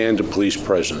 that demand a police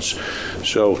presence.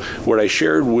 So what I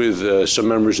shared with some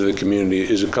members of the community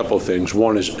is a couple of things.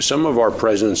 One is some of our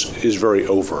presence is very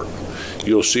overt.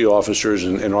 You'll see officers,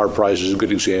 and our prize is a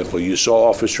good example. You saw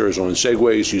officers on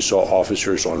segways, you saw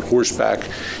officers on horseback,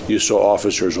 you saw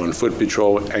officers on foot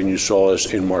patrol, and you saw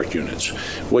us in marked units.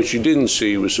 What you didn't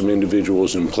see was some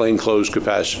individuals in plainclothes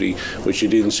capacity. What you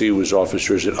didn't see was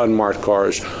officers in unmarked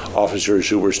cars, officers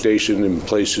who were stationed in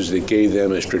places that gave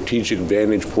them a strategic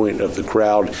vantage point of the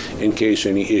crowd in case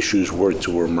any issues were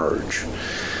to emerge.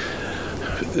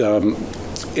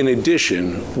 In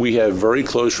addition, we have very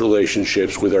close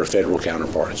relationships with our federal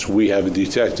counterparts. We have a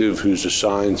detective who's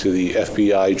assigned to the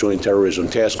FBI Joint Terrorism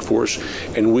Task Force,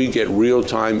 and we get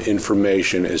real-time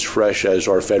information as fresh as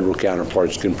our federal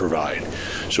counterparts can provide.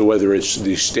 So whether it's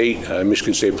the state,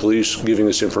 Michigan State Police giving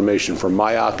us information from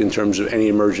MIOC in terms of any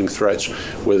emerging threats,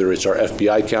 whether it's our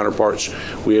FBI counterparts,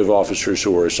 we have officers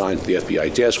who are assigned to the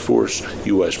FBI Task Force,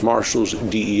 U.S. Marshals,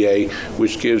 DEA,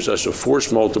 which gives us a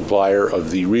force multiplier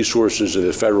of the resources of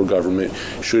the federal government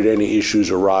should any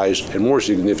issues arise, and more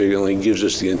significantly gives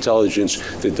us the intelligence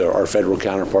that our federal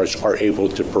counterparts are able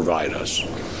to provide us.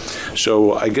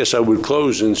 So I guess I would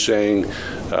close in saying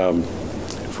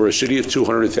for a city of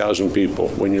 200,000 people,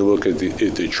 when you look at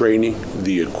the training,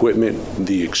 the equipment,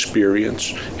 the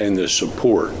experience, and the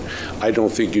support, I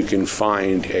don't think you can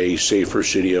find a safer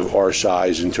city of our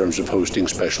size in terms of hosting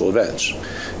special events.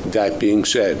 That being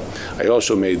said, I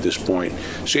also made this point,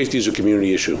 safety is a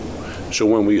community issue. So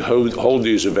when we hold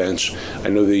these events, I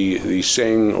know the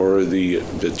saying or the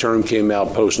term came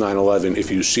out post 9/11, if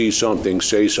you see something,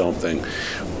 say something.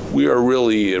 We are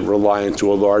really reliant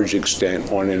to a large extent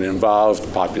on an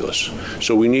involved populace.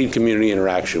 So we need community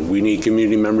interaction. We need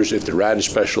community members if they're at a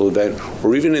special event,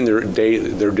 or even in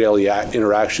their daily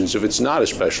interactions if it's not a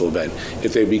special event.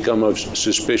 If they become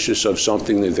suspicious of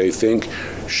something that they think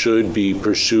should be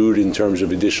pursued in terms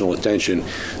of additional attention,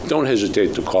 don't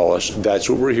hesitate to call us. That's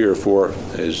what we're here for,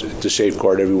 is to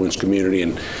safeguard everyone's community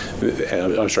and,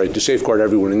 to safeguard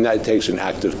everyone, and that takes an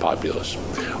active populace.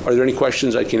 Are there any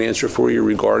questions I can answer for you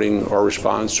regarding our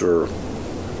response? Or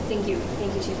Thank you,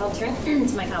 Chief. I'll turn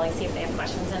to my colleagues, see if they have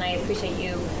questions, and I appreciate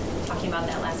you talking about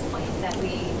that last point, that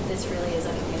this really is a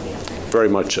community effort. Very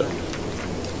much so.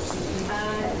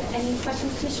 Any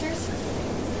questions, commissioners?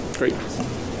 Great.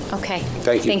 Okay.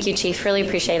 Thank you. Thank you, Chief. Really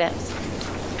appreciate it.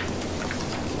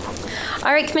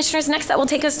 All right, commissioners, next that will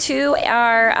take us to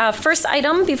our first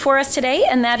item before us today,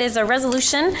 and that is a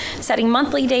resolution setting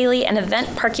monthly, daily, and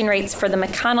event parking rates for the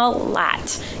McConnell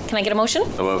lot. Can I get a motion?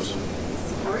 So moved.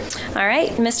 All right,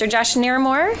 Mr. Josh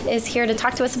Naramore is here to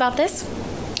talk to us about this.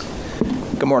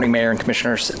 Good morning, Mayor and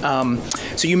Commissioners.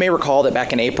 So you may recall that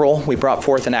back in April, we brought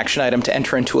forth an action item to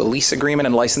enter into a lease agreement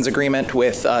and license agreement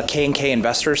with K&K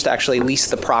Investors to actually lease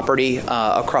the property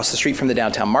across the street from the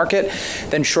downtown market.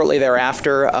 Then shortly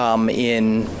thereafter,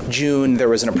 in June, there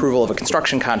was an approval of a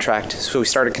construction contract. So we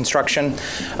started construction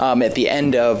at the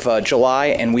end of July,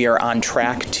 and we are on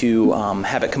track to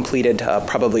have it completed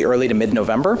probably early to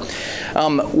mid-November.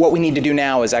 What we need to do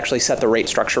now is actually set the rate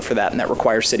structure for that, and that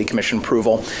requires City Commission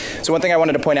approval. So one thing I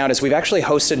wanted to point out is we've actually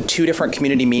hosted 2 different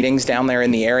community meetings down there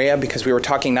in the area, because we were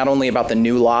talking not only about the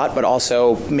new lot, but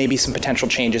also maybe some potential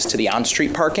changes to the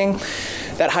on-street parking.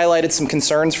 That highlighted some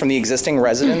concerns from the existing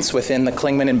residents within the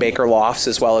Klingman and Baker lofts,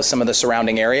 as well as some of the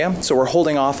surrounding area. So we're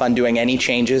holding off on doing any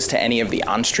changes to any of the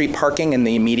on-street parking in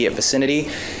the immediate vicinity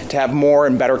to have more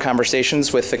and better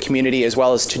conversations with the community, as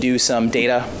well as to do some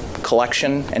data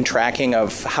collection and tracking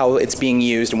of how it's being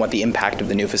used and what the impact of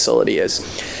the new facility is.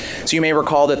 So you may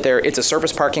recall that it's a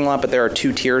surface parking lot, but there are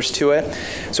 2 tiers to it.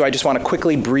 So I just want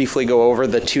to briefly go over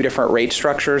the 2 different rate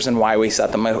structures and why we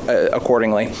set them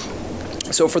accordingly.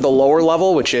 So for the lower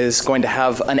level, which is going to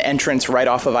have an entrance right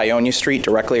off of Ionia Street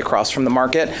directly across from the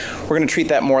market, we're going to treat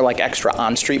that more like extra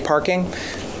on-street parking.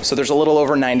 So there's a little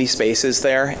over 90 spaces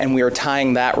there, and we are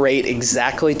tying that rate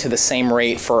exactly to the same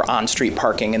rate for on-street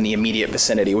parking in the immediate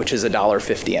vicinity, which is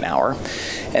 $1.50 an hour.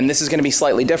 And this is going to be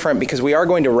slightly different because we are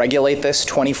going to regulate this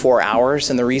 24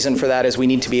 hours, and the reason for that is we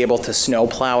need to be able to snow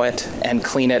plow it and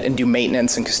clean it and do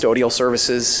maintenance and custodial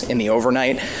services in the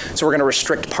overnight. So we're going to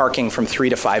restrict parking from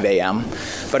 3 to 5 a.m.,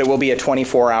 but it will be a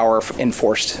 24-hour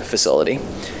enforced facility.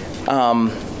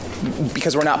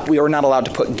 because we were not allowed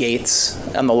to put gates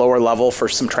on the lower level for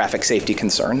some traffic safety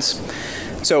concerns.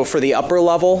 So for the upper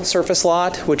level surface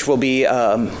lot, which will be,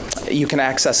 you can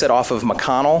access it off of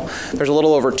McConnell, there's a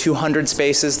little over 200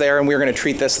 spaces there, and we're going to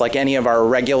treat this like any of our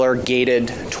regular gated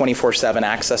 24/7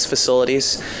 access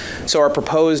facilities. So our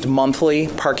proposed monthly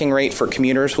parking rate for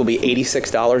commuters will be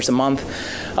 $86 a month,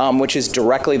 which is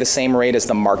directly the same rate as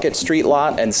the Market Street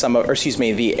lot and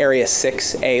the Area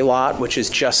 6A lot, which is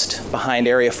just behind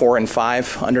Area 4 and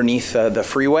 5 underneath the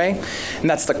freeway. And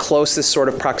that's the closest sort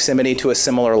of proximity to a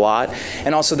similar lot.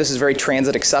 And also this is very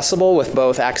transit accessible with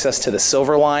both access to the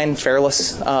Silver Line,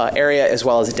 Fairless area, as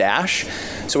well as Dash.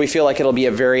 So we feel like it'll be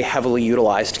a very heavily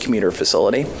utilized commuter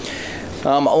facility.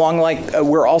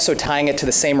 We're also tying it to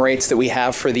the same rates that we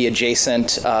have for the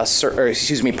adjacent,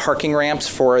 parking ramps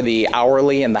for the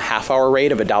hourly and the half-hour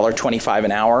rate of $1.25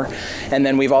 an hour. And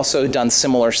then we've also done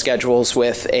similar schedules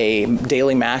with a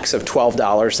daily max of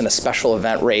 $12 and a special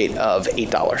event rate of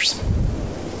 $8.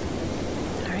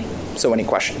 All right. So any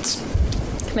questions?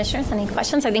 Commissioners, any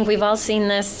questions? I think we've all seen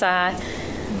this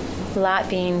lot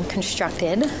being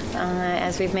constructed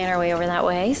as we've made our way over that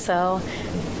way. So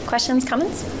questions,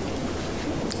 comments?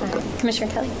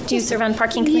 Commissioner Kelly, do you serve on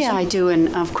Parking Commission? Yeah, I do,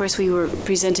 and of course we were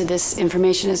presented this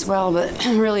information as well, but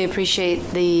really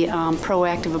appreciate the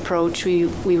proactive approach. We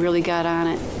really got on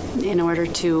it in order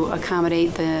to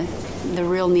accommodate the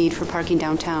real need for parking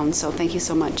downtown, so thank you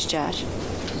so much, Josh.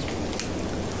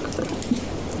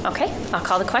 Okay, I'll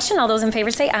call the question. All those in favor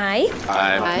say aye.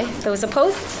 Aye. Aye. Those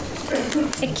opposed?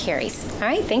 It carries. All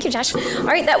right, thank you, Josh. All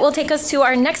right, that will take us to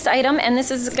our next item, and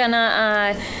this is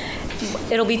gonna,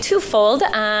 it'll be twofold.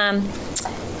 And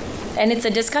it's a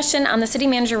discussion on the city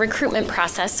manager recruitment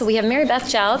process. So we have Mary Beth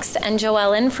Jelks and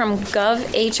Joellen from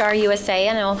GovHR USA.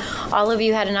 I know all of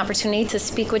you had an opportunity to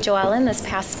speak with Joellen this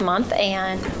past month,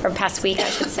 or past week, I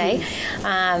should say.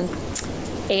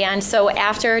 And so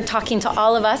after talking to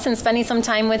all of us and spending some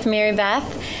time with Mary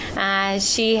Beth,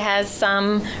 she has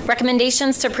some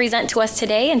recommendations to present to us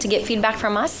today and to get feedback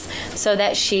from us so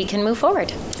that she can move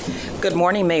forward. Good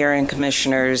morning, Mayor and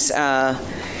Commissioners.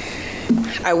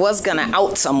 I was going to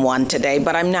out someone today,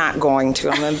 but I'm not going to.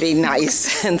 I'm going to be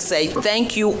nice and say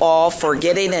thank you all for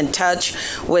getting in touch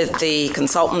with the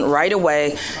consultant right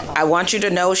away. I want you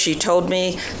to know she told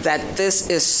me that this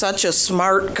is such a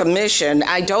smart commission.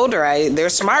 I told her they're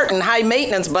smart and high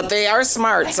maintenance, but they are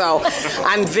smart. So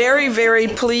I'm very, very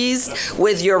pleased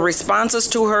with your responses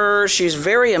to her. She's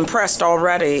very impressed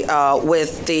already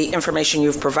with the information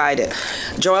you've provided.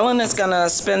 Joellen is going to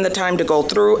spend the time to go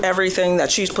through everything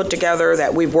that she's put together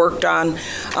that we've worked on.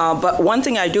 But one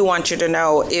thing I do want you to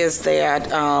know is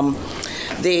that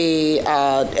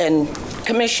and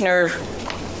Commissioner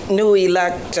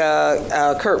new-elect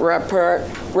Kurt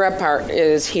Repart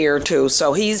is here too.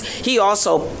 So he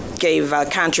also gave a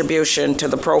contribution to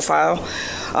the profile.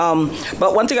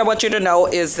 But one thing I want you to know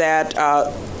is that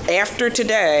after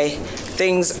today,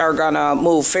 things are going to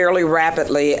move fairly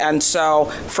rapidly, and so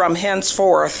from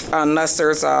henceforth, unless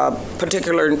there's a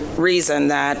particular reason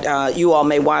that you all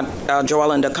may want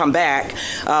Joellen to come back,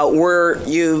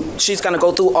 she's going to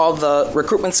go through all the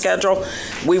recruitment schedule.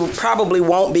 We probably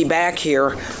won't be back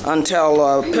here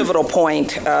until a pivotal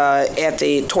point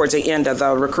towards the end of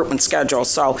the recruitment schedule.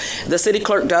 So the city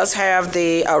clerk does have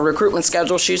the recruitment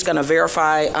schedule. She's going to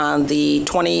verify on the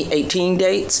 2018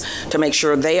 dates to make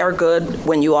sure they are good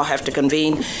when you all have to convene.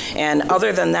 And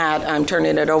other than that, I'm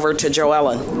turning it over to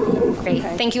Joellen. Great,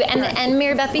 thank you. And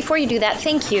Mary Beth, before you do that,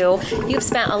 thank you. You've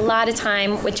spent a lot of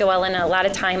time with Joellen and a lot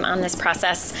of time on this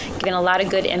process, given a lot of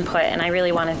good input, and I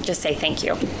really want to just say thank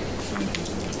you.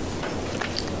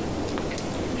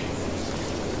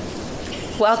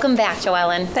 Welcome back,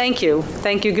 Joellen. Thank you.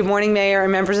 Thank you. Good morning, Mayor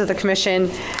and members of the Commission.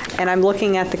 And I'm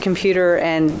looking at the computer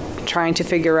and trying to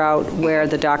figure out where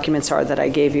the documents are that I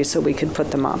gave you so we could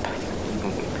put them up.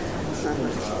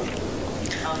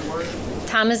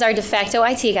 Tom is our de facto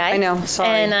IT guy. I know, sorry.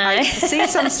 And, I see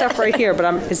some stuff right here,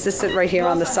 but is this it right here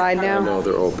on the side now? No,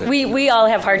 they're open. We all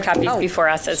have hard copies before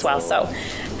us as well, so.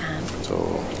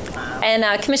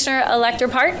 And Commissioner-elect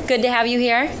Repart, good to have you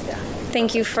here.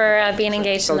 Thank you for being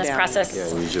engaged in this process. Yeah,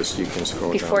 you can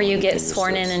scroll before down. You get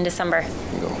sworn in December.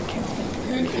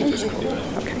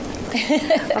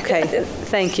 Okay.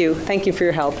 Thank you. Thank you for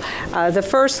your help. The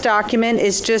first document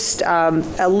is just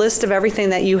a list of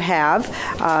everything that you have.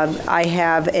 I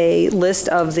have a list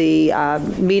of the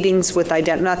meetings with,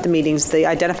 the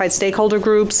identified stakeholder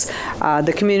groups,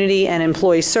 the community and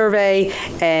employee survey,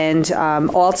 and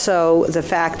also the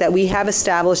fact that we have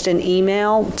established an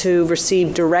email to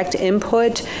receive direct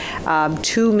input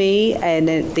to me, and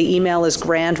the email is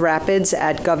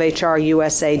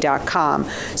grandrapids@govhrusa.com.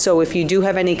 So if you do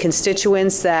have any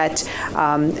constituents that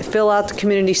fill out the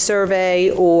community survey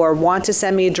or want to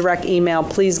send me a direct email,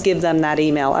 please give them that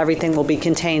email. Everything will be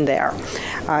contained there.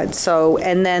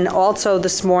 And then also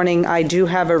this morning, I do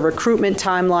have a recruitment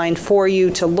timeline for you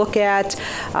to look at.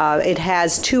 It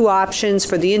has two options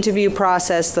for the interview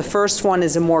process. The first one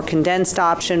is a more condensed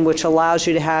option, which allows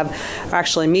you to have,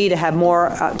 actually me, to have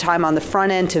more time on the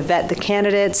front end to vet the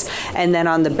candidates, and then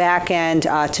on the back end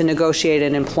to negotiate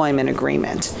an employment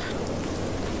agreement.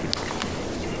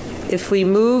 If we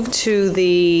move to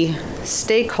the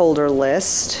stakeholder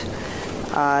list,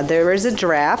 there is a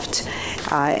draft,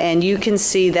 and you can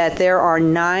see that there are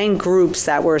 9 groups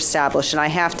that were established. And I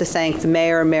have to thank the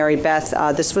mayor, Mary Beth.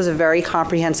 This was a very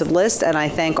comprehensive list, and I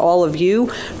thank all of you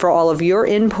for all of your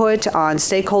input on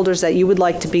stakeholders that you would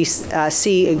like to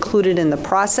see included in the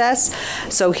process.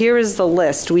 So here is the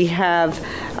list. We have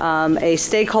a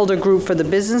stakeholder group for the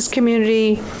business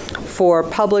community, for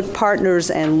public partners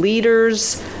and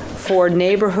leaders, for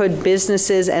neighborhood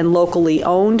businesses and locally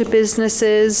owned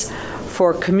businesses,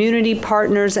 for community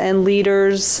partners and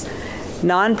leaders,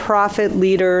 nonprofit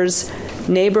leaders,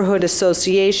 neighborhood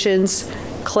associations,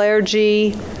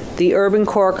 clergy, the Urban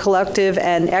Core Collective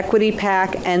and Equity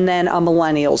PAC, and then a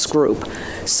millennials group.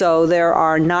 So there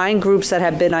are 9 groups that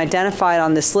have been identified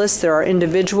on this list. There are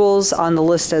individuals on the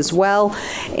list as well.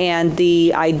 And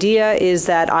the idea is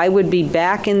that I would be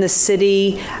back in the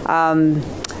city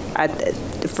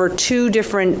for 2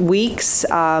 different weeks.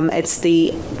 It's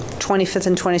the 25th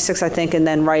and 26th, I think, and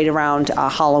then right around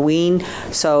Halloween.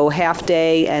 So half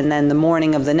day and then the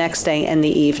morning of the next day and the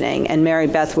evening. And Mary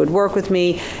Beth would work with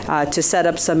me to set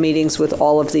up some meetings with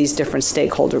all of these different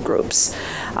stakeholder groups.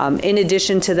 In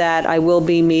addition to that, I will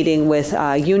be meeting with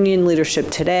union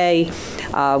leadership today,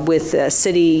 with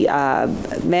city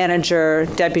manager,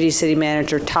 deputy city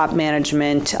manager, top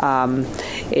management.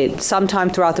 Sometime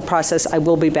throughout the process, I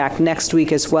will be back next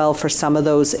week as well for some of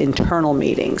those internal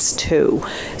meetings too.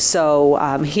 So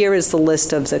here is the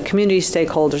list of the community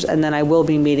stakeholders, and then I will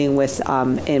be meeting with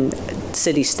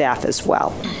city staff as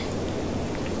well.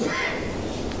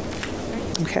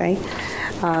 Okay.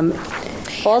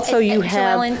 Also, you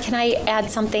have. Joellen, can I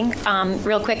add something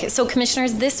real quick? So,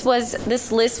 commissioners, this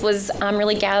list was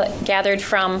really gathered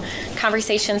from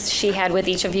conversations she had with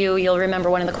each of you. You'll remember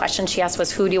one of the questions she asked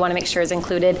was, who do you want to make sure is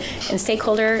included in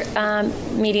stakeholder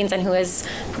meetings, and who is.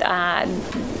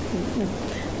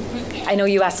 I know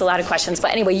you asked a lot of questions,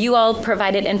 but anyway, you all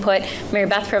provided input. Mary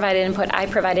Beth provided input. I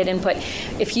provided input.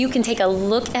 If you can take a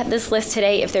look at this list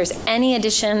today, if there's any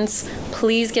additions,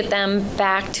 please get them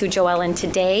back to Joellen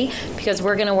today, because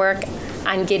we're going to work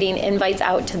on getting invites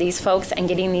out to these folks and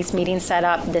getting these meetings set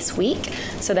up this week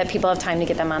so that people have time to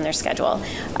get them on their schedule.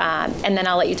 And then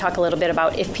I'll let you talk a little bit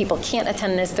about if people can't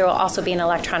attend this, there will also be an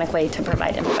electronic way to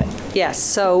provide input. Yes,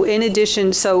 so in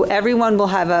addition, so everyone will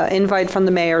have an invite from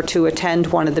the mayor to attend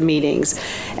one of the meetings.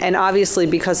 And obviously,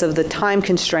 because of the time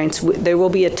constraints, there will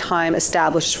be a time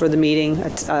established for the meeting,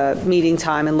 meeting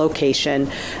time and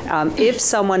location. If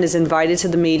someone is invited to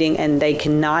the meeting and they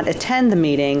cannot attend the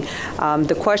meeting,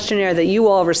 the questionnaire that you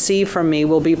all receive from me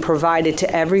will be provided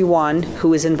to everyone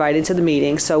who is invited to the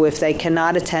meeting. So if they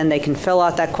cannot attend, they can fill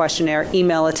out that questionnaire,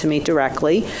 email it to me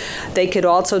directly. They could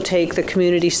also take the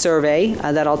community survey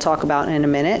that I'll talk about in a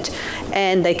minute,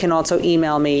 and they can also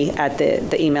email me at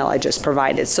the email I just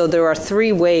provided. So there are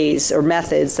 3 ways or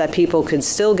methods that people could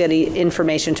still get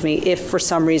information to me if for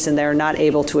some reason they're not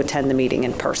able to attend the meeting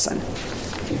in person.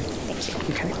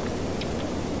 Okay.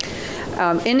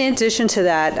 In addition to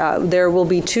that, there will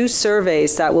be 2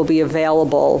 surveys that will be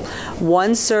available.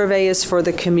 One survey is for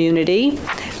the community,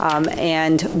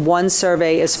 and one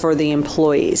survey is for the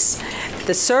employees.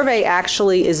 The survey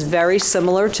actually is very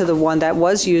similar to the one that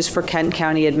was used for Kent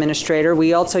County Administrator.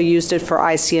 We also used it for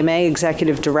ICMA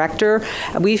Executive Director.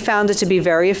 We found it to be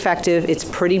very effective. It's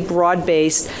pretty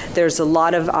broad-based. There's a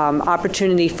lot of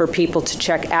opportunity for people to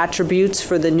check attributes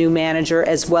for the new manager,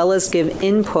 as well as give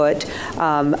input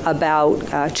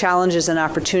about challenges and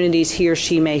opportunities he or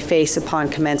she may face upon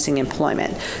commencing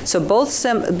employment. So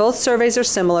both surveys are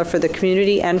similar for the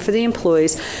community and for the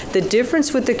employees. The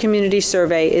difference with the community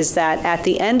survey is that at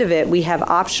the end of it, we have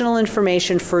optional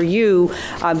information for you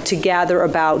to gather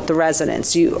about the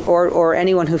residents, or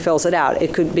anyone who fills it out.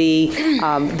 It could be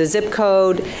the zip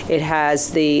code, it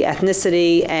has the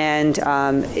ethnicity, and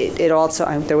it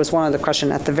also, there was one other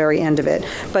question at the very end of it.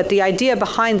 But the idea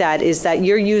behind that is that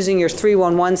you're using your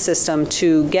 311 system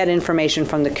to get information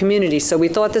from the community. So we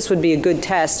thought this would be a good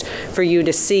test for you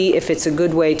to see if it's a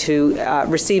good way to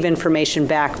receive information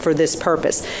back for this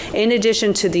purpose. In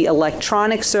addition to the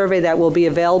electronic survey that will be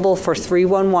available for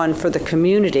 311 for the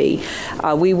community,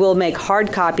 we will make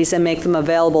hard copies and make them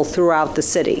available throughout the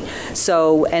city.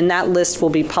 So, and that list will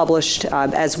be published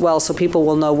as well, so people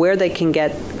will know where they can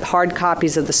get hard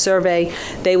copies of the survey.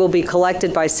 They will be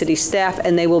collected by city staff,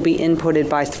 and they will be inputted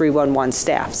by 311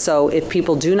 staff. So if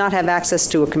people do not have access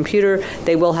to a computer,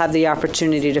 they will have the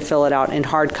opportunity to fill it out in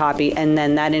hard copy, and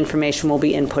then that information will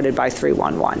be inputted by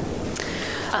 311.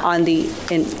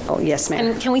 Yes, ma'am.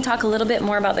 And can we talk a little bit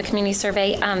more about the community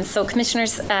survey? So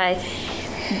commissioners,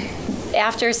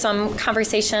 after some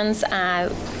conversations, a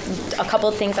couple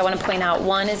of things I want to point out.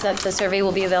 One is that the survey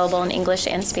will be available in English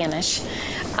and Spanish.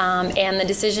 And the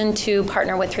decision to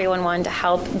partner with 311 to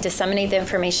help disseminate the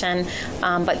information,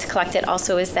 but to collect it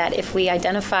also, is that if we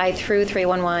identify through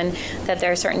 311 that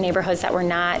there are certain neighborhoods that we're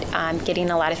not getting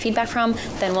a lot of feedback from,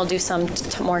 then we'll do some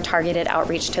more targeted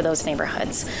outreach to those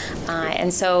neighborhoods.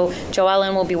 And so Joe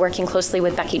Ellen will be working closely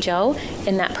with Becky Jo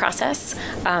in that process,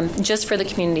 just for the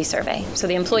community survey. So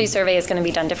the employee survey is going to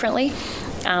be done differently.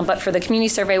 But for the community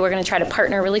survey, we're going to try to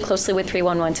partner really closely with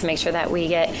 311 to make sure that we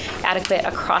get adequate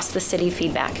across the city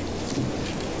feedback.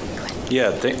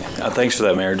 Yeah, thanks for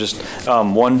that, Mayor. Just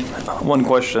one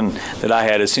question that I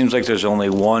had. It seems like there's only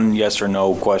one yes or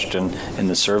no question in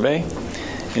the survey.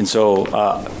 And so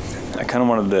I kind of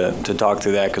wanted to talk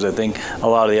through that, because I think a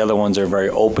lot of the other ones are very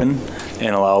open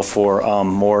and allow for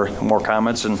more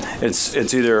comments. And it's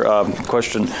either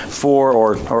question 4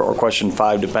 or question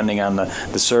 5, depending on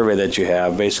the survey that you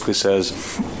have. Basically says,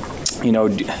 you know,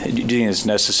 do you think it's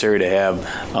necessary to have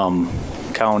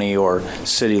county or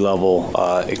city level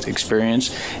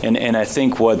experience? And I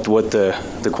think what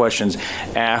the questions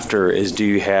after is, do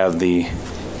you have the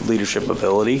leadership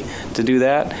ability to do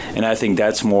that? And I think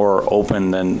that's more open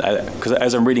than, because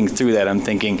as I'm reading through that, I'm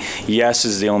thinking yes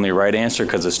is the only right answer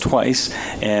because it's twice,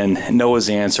 and no is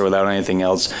the answer without anything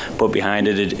else put behind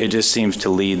it. It just seems to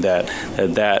lead that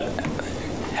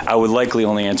I would likely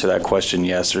only answer that question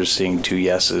yes, or seeing 2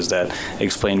 yeses that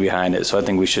explain behind it. So I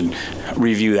think we should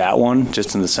review that one,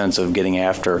 just in the sense of getting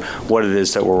after what it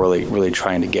is that we're really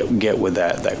trying to get with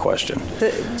that question.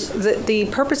 The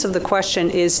purpose of the question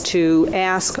is to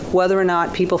ask whether or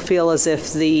not people feel as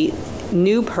if the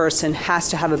new person has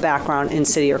to have a background in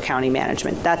city or county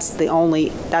management.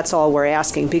 That's all we're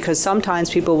asking, because sometimes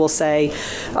people will say,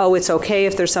 oh, it's okay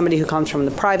if there's somebody who comes from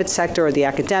the private sector or the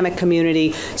academic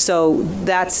community. So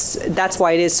that's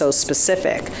why it is so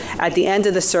specific. At the end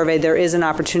of the survey, there is an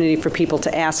opportunity for people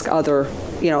to ask other,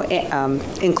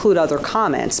 include other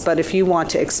comments. But if you want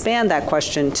to expand that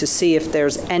question to see if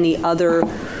there's any other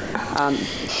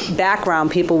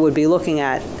background people would be looking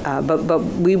at, but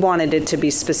we wanted it to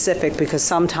be specific, because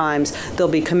sometimes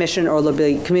there'll be commission or there'll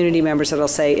be community members that'll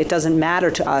say it doesn't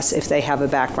matter to us if they have a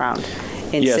background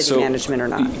in city management or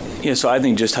not. Yeah, so I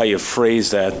think just how you phrase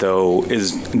that, though,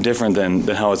 is different than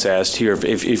how it's asked here.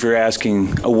 If you're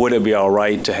asking, would it be all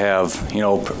right to have,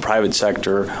 private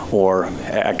sector or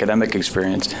academic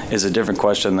experience, is a different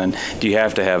question than, do you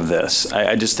have to have this?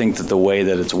 I just think that the way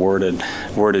that it's worded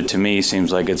to me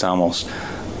seems like it's almost,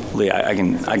 I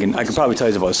can probably tell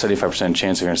you about a 75%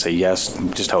 chance they're going to say yes,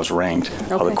 just how it's ranked. Okay.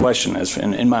 How the question is,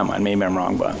 in my mind. Maybe I'm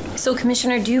wrong, but. So,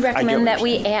 Commissioner, do you recommend that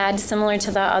we add, similar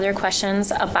to the other questions,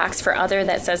 a box for other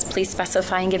that says please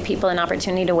specify and give people an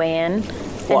opportunity to weigh in?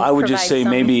 Well, I would just say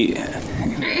maybe,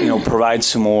 provide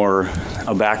some more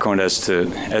a background as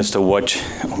to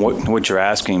what you're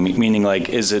asking. Meaning, like,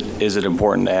 is it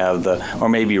important to have or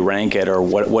maybe rank it, or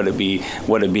would it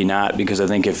be not? Because I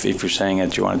think if you're saying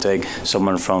that you want to take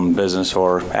someone from business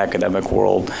or academic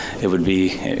world, it would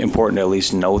be important to at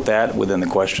least note that within the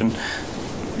question.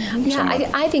 Yeah,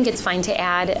 I think it's fine to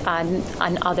add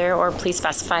an other, or please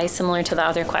specify, similar to the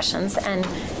other questions, and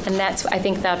that's, I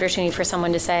think, the opportunity for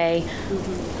someone to say,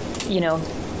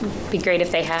 be great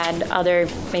if they had other,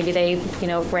 maybe they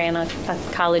ran a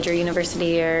college or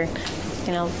university or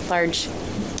large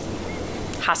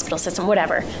hospital system,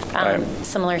 whatever,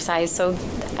 similar size. So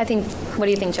I think, what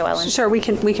do you think, Joellen? Sure, we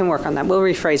can work on that. We'll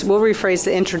rephrase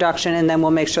the introduction, and then we'll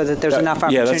make sure that there's enough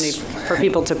opportunity for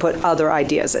people to put other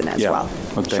ideas in as well.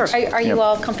 Sure. Are you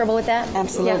all comfortable with that?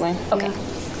 Absolutely. Yeah. Okay.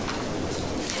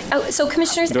 Oh, so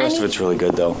commissioners, The rest any- of it's really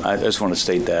good, though. I just want to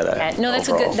state that. No, that's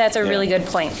overall. a good. That's a Yeah. really good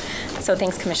point. So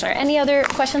thanks, Commissioner. Any other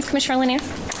questions, Commissioner Lanier?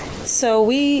 So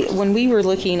when we were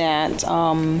looking at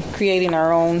creating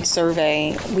our own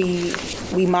survey,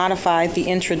 we modified the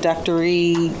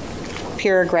introductory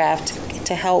paragraph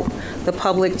to help the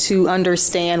public to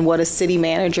understand what a city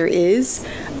manager is.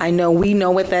 I know we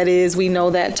know what that is. We know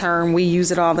that term. We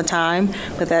use it all the time,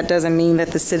 but that doesn't mean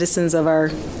that the citizens of our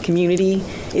community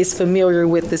is familiar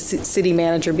with the city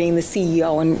manager being the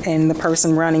CEO and the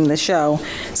person running the show.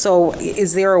 So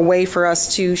is there a way for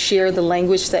us to share the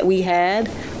language that we had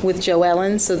with Joe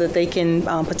Ellen so that they can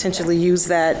potentially use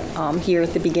that here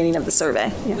at the beginning of the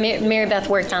survey? Mary Beth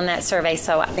worked on that survey,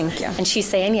 so thank you. And she's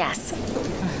saying yes.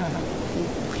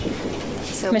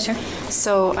 Commissioner?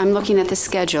 So I'm looking at the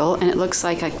schedule, and it looks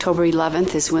like October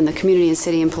 11th is when the community and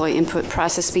city employee input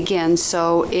process begins.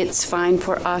 So it's fine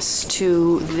for us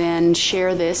to then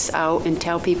share this out and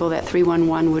tell people that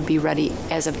 311 would be ready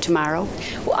as of tomorrow.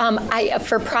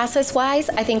 For process-wise,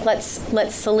 I think let's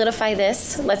solidify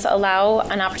this. Let's allow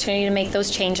an opportunity to make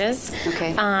those changes.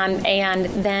 Okay. And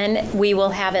then we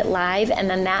will have it live, and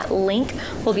then that link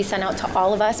will be sent out to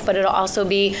all of us. But it'll also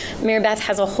be, Mary Beth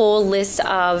has a whole list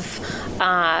of.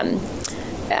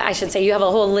 I should say you have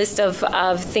a whole list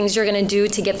of things you're going to do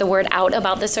to get the word out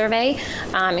about the survey,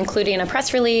 including a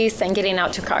press release and getting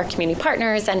out to our community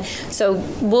partners. And so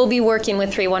we'll be working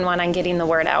with 311 on getting the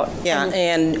word out. Yeah,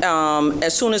 and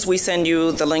as soon as we send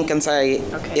you the link and say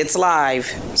it's live,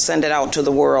 send it out to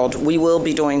the world. We will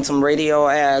be doing some radio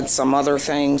ads, some other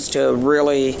things to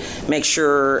really make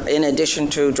sure, in addition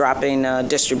to dropping a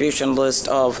distribution list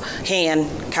of hand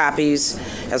copies,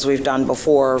 as we've done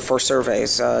before for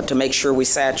surveys, to make sure we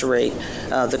saturate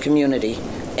the community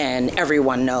and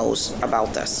everyone knows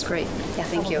about this. Great. Yeah,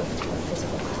 thank you.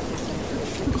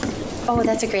 Oh,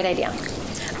 that's a great idea.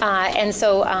 And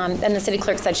so, and the city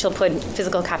clerk said she'll put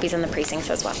physical copies in the precincts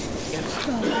as well.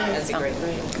 That's a great.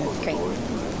 Great.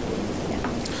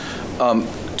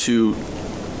 To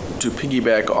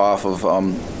piggyback off of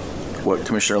what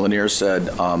Commissioner Lanier said,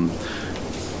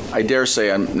 I dare say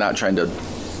I'm not trying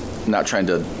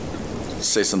to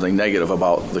say something negative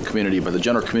about the community, but the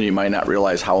general community might not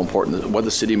realize how important what the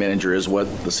city manager is, what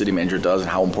the city manager does, and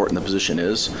how important the position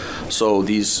is. So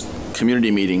these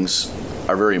community meetings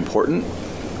are very important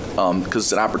because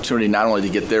it's an opportunity not only to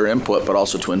get their input, but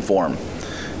also to inform.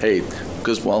 Hey,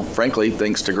 because, well, frankly,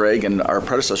 thanks to Greg and our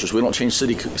predecessors, we don't change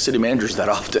city managers that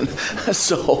often.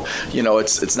 So, you know,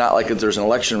 it's not like there's an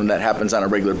election that happens on a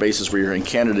regular basis where you're in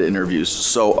candidate interviews.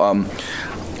 So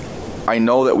I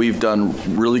know that we've done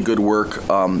really good work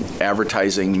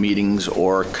advertising meetings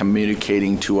or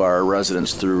communicating to our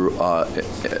residents through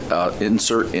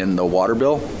insert in the water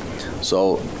bill.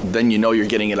 So then you know you're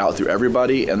getting it out through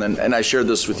everybody. And I shared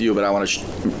this with you, but I want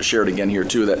to share it again here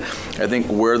too, that I think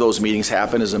where those meetings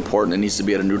happen is important. It needs to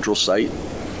be at a neutral site.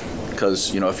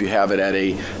 Because, you know, if you have it at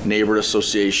a neighborhood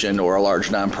association or a large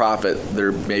nonprofit,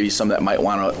 there may be some that might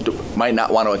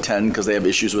not want to attend because they have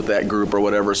issues with that group or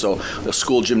whatever. So a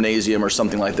school gymnasium or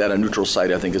something like that, a neutral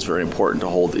site, I think is very important to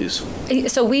hold these.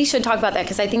 So we should talk about that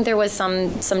because I think there was some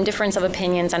difference of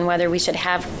opinions on whether we should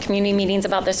have community meetings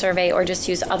about the survey or just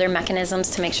use other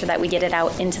mechanisms to make sure that we get it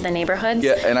out into the neighborhoods.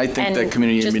 Yeah, and I think that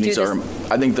community meetings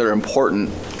I think they're important.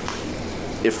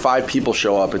 If 5 people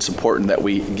show up, it's important that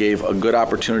we gave a good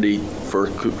opportunity for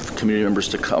community members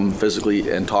to come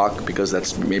physically and talk because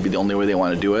that's maybe the only way they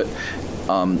want to do it,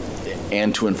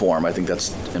 and to inform. I think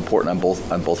that's important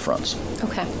on both fronts.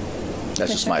 Okay.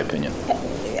 That's just my opinion.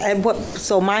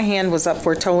 So my hand was up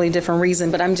for a totally different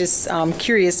reason, but I'm just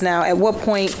curious now, at what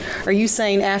point are you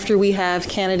saying after we have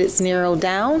candidates narrowed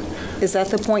down? Is that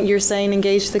the point you're saying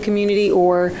engage the community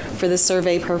or for the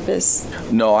survey purpose?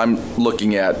 No, I'm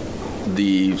looking at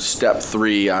the step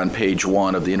 3 on page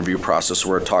 1 of the interview process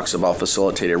where it talks about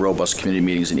facilitating robust community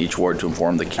meetings in each ward to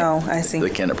inform the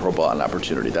candidate profile and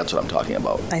opportunity. That's what I'm talking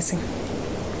about. I see.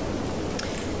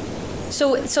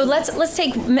 So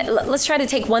let's try to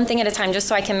take one thing at a time just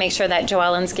so I can make sure that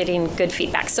Joellen's getting good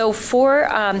feedback. So for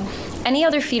any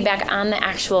other feedback on the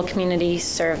actual community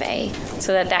survey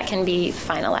so that can be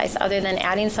finalized other than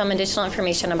adding some additional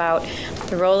information about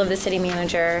the role of the city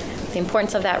manager, the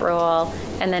importance of that role,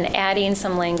 and then adding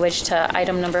some language to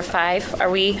item number 5. Are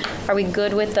we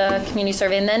good with the community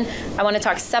survey? And then I want to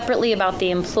talk separately about the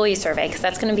employee survey because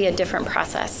that's going to be a different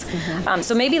process. Mm-hmm.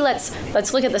 So maybe let's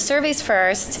look at the surveys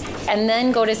first and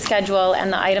then go to schedule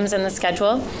and the items in the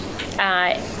schedule.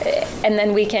 And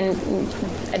then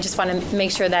I just want to make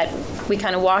sure that we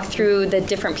kind of walk through the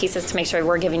different pieces to make sure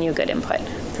we're giving you good input.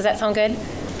 Does that sound good?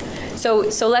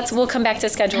 We'll come back to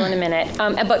schedule in a minute.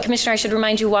 But Commissioner, I should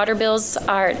remind you, water bills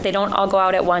they don't all go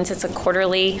out at once. It's a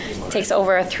quarterly, takes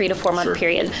over a 3 to 4 month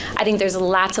period. I think there's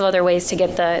lots of other ways to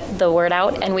get the word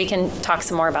out, and we can talk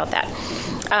some more about that.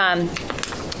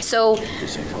 So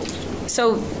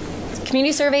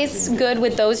community surveys, good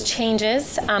with those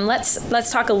changes.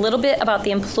 Let's talk a little bit about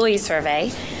the employee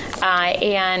survey.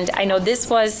 And I know this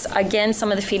was, again,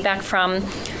 some of the feedback from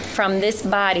this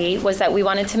body was that we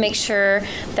wanted to make sure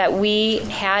that we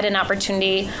had an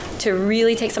opportunity to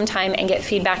really take some time and get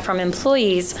feedback from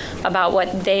employees about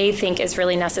what they think is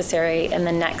really necessary in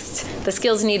the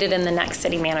skills needed in the next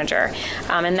city manager.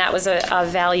 And that was a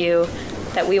value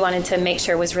that we wanted to make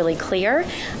sure was really clear.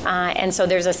 And so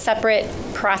there's a separate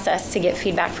process to get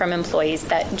feedback from employees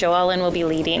that Joellen will be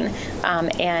leading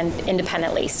and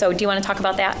independently. So do you want to talk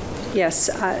about that? Yes,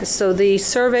 so the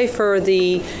survey for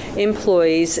the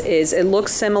employees it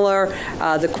looks similar.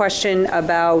 The question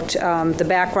about the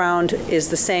background is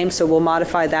the same, so we'll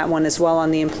modify that one as well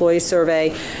on the employee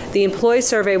survey. The employee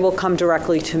survey will come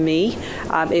directly to me.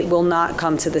 It will not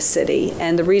come to the city.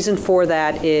 And the reason for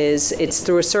that is it's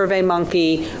through a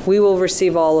SurveyMonkey. We will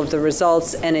receive all of the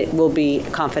results and it will be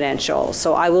confidential.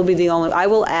 So I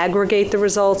will aggregate the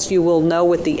results. You will know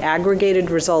what the aggregated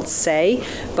results say,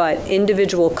 but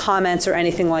individual comments or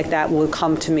anything like that will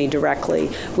come to me directly.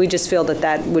 We just feel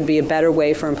that would be a better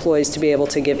way for employees to be able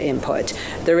to give input.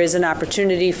 There is an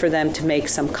opportunity for them to make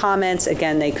some comments.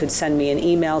 Again, they could send me an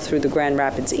email through the Grand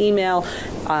Rapids email.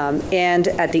 And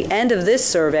at the end of this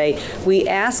survey, we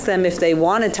ask them if they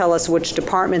want to tell us which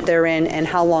department they're in and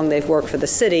how long they've worked for the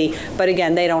city. But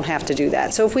again, they don't have to do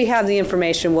that. So if we have the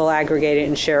information, we'll aggregate it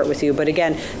and share it with you. But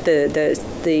again,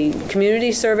 the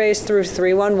community survey is through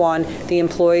 311. The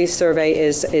employee survey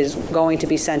is going to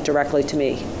be sent directly to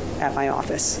me at my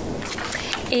office.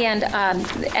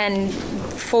 And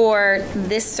for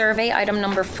this survey, item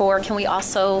number 4, can we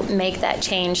also make that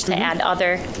change to add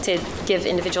to give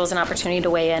individuals an opportunity to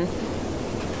weigh in?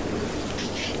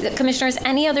 Commissioners,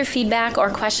 any other feedback or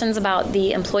questions about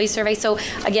the employee survey? So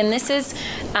again, this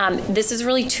is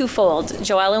really twofold.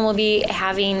 Joellen will be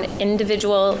having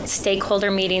individual stakeholder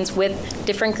meetings with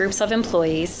different groups of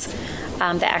employees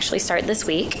that actually start this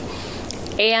week.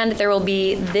 And there will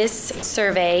be this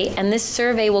survey, and this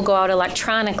survey will go out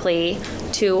electronically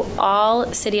to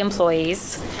all city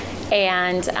employees,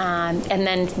 and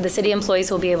then the city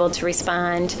employees will be able to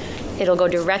respond. It'll go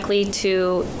directly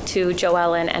to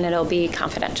Joellen, and it'll be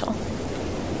confidential.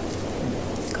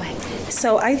 Go ahead.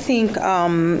 So I think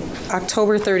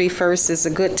October 31st is a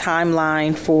good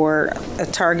timeline for a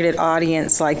targeted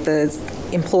audience like the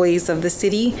employees of the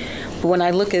city. But when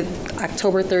I look at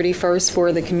October 31st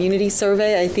for the community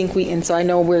survey, I think so I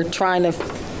know we're trying to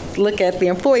look at the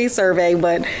employee survey,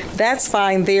 but that's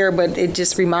fine there, but it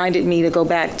just reminded me to go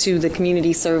back to the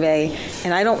community survey.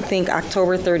 And I don't think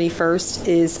October 31st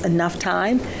is enough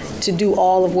time to do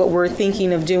all of what we're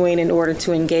thinking of doing in order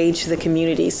to engage the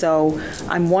community. So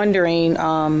I'm wondering,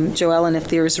 Joellen, if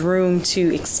there's room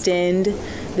to extend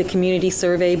the community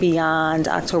survey beyond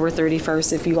October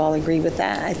 31st, if you all agree with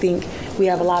that. I think we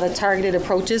have a lot of targeted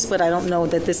approaches, but I don't know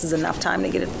that this is enough time to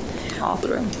get it all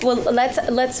through. Well, let's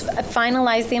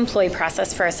finalize the employee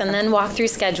process first and then walk through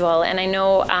schedule. And I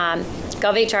know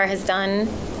GovHR has done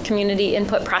community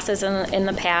input process in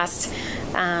the past,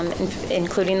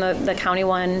 including the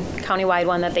countywide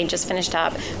one that they just finished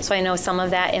up. So I know some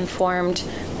of that informed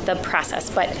the process,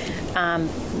 but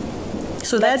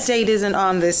so that date isn't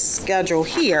on this schedule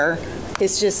here.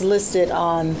 It's just listed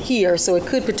on here, so it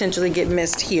could potentially get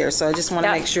missed here. So I just want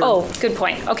to make sure. Oh, good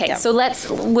point. Okay, yeah. So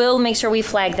we'll make sure we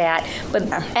flag that. But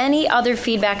any other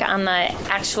feedback on the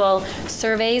actual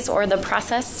surveys or the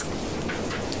process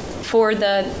for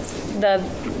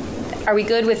are we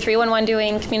good with 311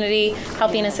 doing community,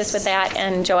 helping assist with that,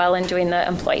 and Joellen doing the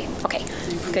employee? Okay.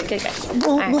 Good.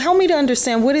 Well, help me to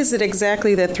understand, what is it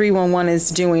exactly that 311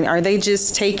 is doing? Are they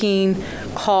just taking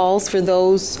calls for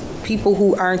those people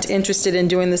who aren't interested in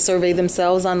doing the survey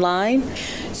themselves online?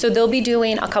 So they'll be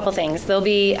doing a couple things. They'll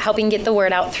be helping get the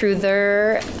word out through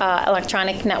their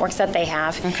electronic networks that they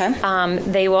have. Okay.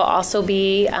 They will also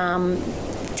be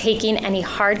taking any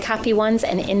hard copy ones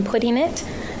and inputting it.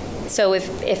 So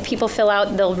if people fill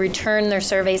out, they'll return their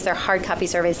surveys, their hard copy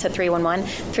surveys to 311.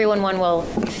 311 will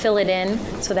fill it in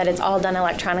so that it's all done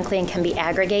electronically and can be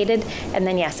aggregated. And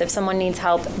then, yes, if someone needs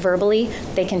help verbally,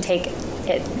 they can take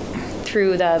it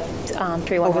through the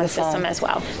 311 system as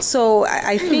well. So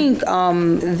I think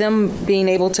them being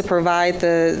able to provide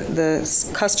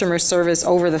the customer service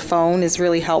over the phone is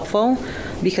really helpful.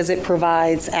 because it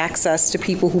provides access to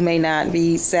people who may not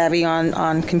be savvy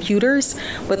on computers.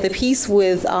 But the piece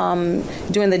with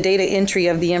doing the data entry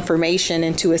of the information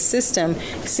into a system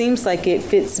seems like it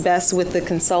fits best with the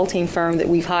consulting firm that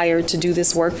we've hired to do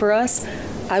this work for us.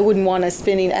 I wouldn't want us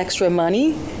spending extra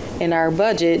money in our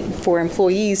budget for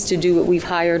employees to do what we've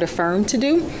hired a firm to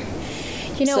do.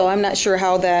 So I'm not sure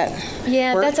how that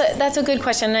works. That's a good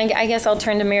question. I guess I'll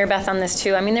turn to Mary Beth on this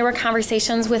too. I mean, there were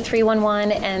conversations with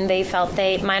 311, and they felt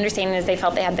my understanding is they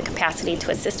felt they had the capacity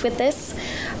to assist with this,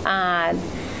 and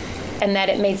that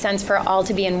it made sense for all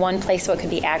to be in one place so it could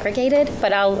be aggregated.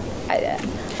 But I'll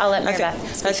let Mary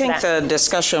Beth speak I think to that. the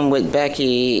discussion with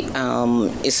Becky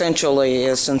essentially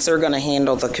is, since they're going to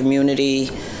handle the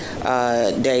community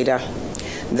data,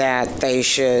 that they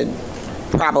should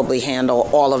probably handle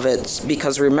all of it,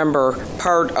 because remember,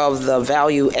 part of the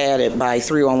value added by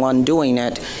 311 doing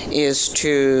it is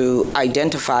to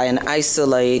identify and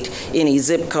isolate any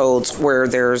zip codes where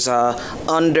there's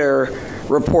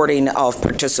under-reporting of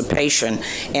participation.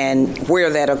 And where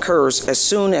that occurs, as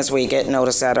soon as we get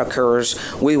notice that occurs,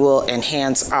 we will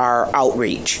enhance our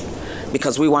outreach,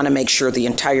 because we want to make sure the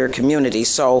entire community.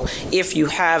 So if you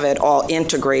have it all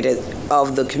integrated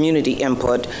of the community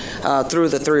input through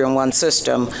the 311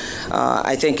 system,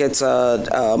 I think it's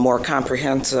a more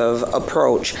comprehensive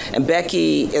approach. And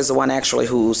Becky is the one actually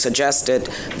who suggested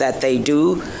that they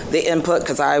do the input,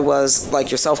 because I was,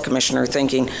 like yourself, Commissioner,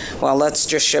 thinking, well, let's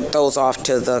just ship those off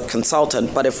to the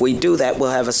consultant. But if we do that,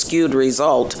 we'll have a skewed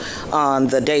result on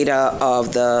the data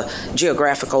of the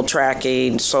geographical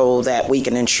tracking, so that we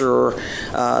can ensure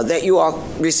that you all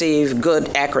receive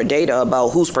good, accurate data about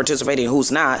who's participating and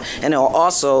who's not. And it'll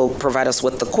also provide us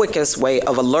with the quickest way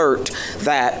of alert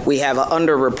that we have an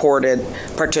underreported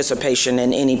participation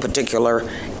in any particular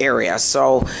area.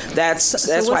 So that's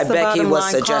why Becky was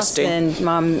suggesting.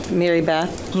 Mary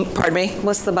Beth? Pardon me?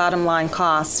 What's the bottom line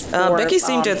cost? Becky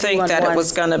seemed to think that it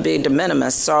was going to be de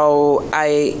minimis. So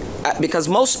because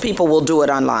most people will do it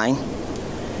online.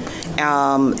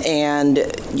 And,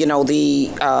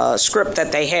 the script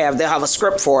that they have, they'll have a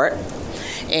script for it.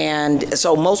 And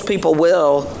so most people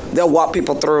they'll walk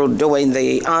people through doing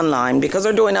the online, because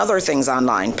they're doing other things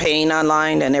online, paying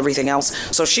online and everything else.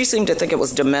 So she seemed to think it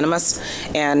was de minimis,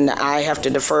 and I have to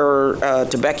defer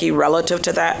to Becky relative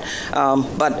to that.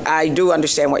 But I do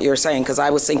understand what you're saying, because I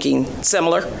was thinking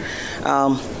similar.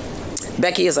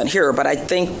 Becky isn't here, but I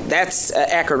think that's an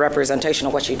accurate representation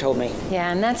of what she told me.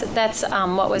 Yeah, and that's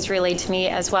what was relayed to me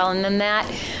as well. And then that,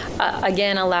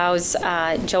 again, allows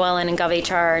Joellen and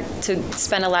GovHR to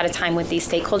spend a lot of time with these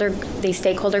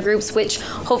stakeholder groups, which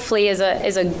hopefully is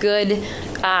a good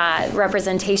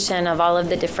representation of all of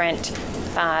the different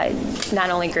not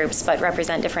only groups, but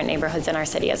represent different neighborhoods in our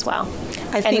city as well.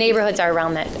 And neighborhoods are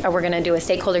around that. We're going to do a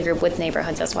stakeholder group with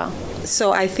neighborhoods as well.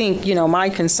 So I think, my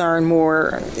concern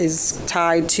more is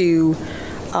tied to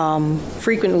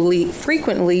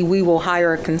frequently we will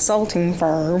hire a consulting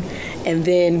firm, and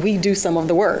then we do some of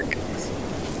the work.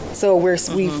 So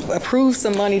we've approved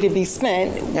some money to be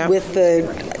spent with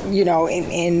the,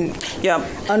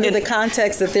 under the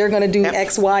context that they're going to do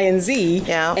X, Y, and Z.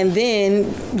 And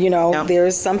then,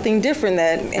 there's something different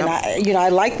that, and I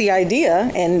like the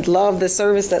idea and love the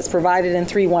service that's provided in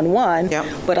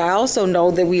 311. But I also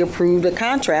know that we approved a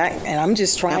contract, and I'm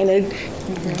just trying to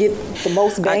get the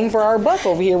most bang for our buck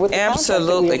over here with the contract.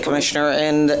 Absolutely, Commissioner.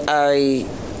 And I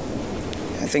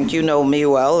think you know me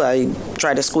well. I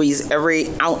try to squeeze every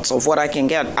ounce of what I can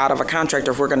get out of a contract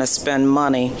if we're going to spend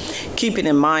money. Keeping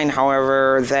in mind,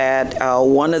 however, that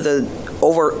one of the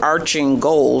overarching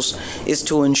goals is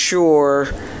to ensure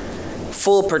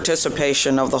full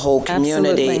participation of the whole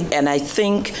community. Absolutely. And I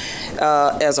think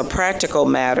as a practical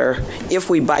matter, if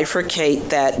we bifurcate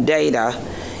that data,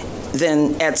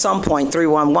 then at some point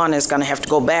 311 is going to have to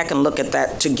go back and look at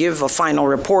that to give a final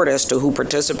report as to who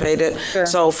participated. Sure.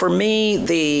 So for me,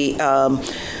 the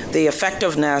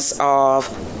effectiveness of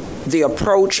the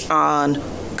approach on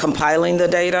compiling the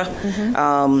data,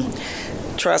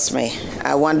 trust me,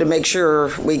 I wanted to make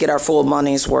sure we get our full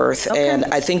money's worth, and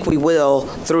I think we will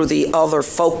through the other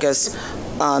focus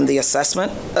on the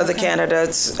assessment of the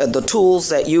candidates, the tools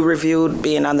that you reviewed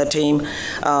being on the team.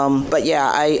 But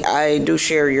yeah, I do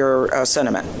share your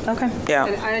sentiment. Okay. Yeah.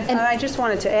 And I just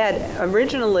wanted to add,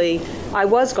 originally, I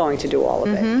was going to do all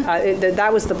of it.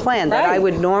 That was the plan, that I Right.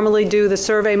 would normally do the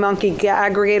Survey Monkey,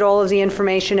 aggregate all of the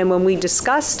information, and when we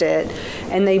discussed it,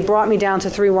 and they brought me down to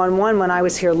 311 when I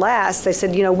was here last, they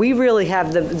said, we really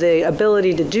have the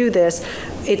ability to do this.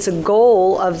 It's a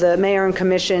goal of the mayor and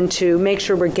commission to make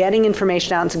sure we're getting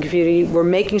information out into the community. We're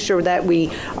making sure that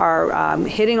we are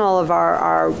hitting all of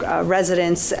our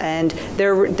residents, and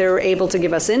they're able to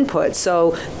give us input.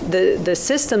 So the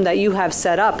system that you have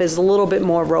set up is a little bit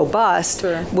more robust,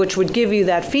 which would give you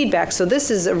that feedback. So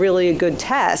this is really a good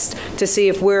test to see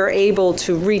if we're able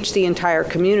to reach the entire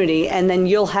community, and then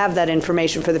you'll have that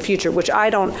information for the future, which I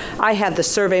don't. I have the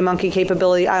Survey Monkey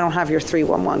capability. I don't have your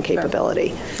 311 capability.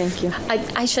 Thank you.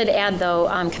 I should add, though,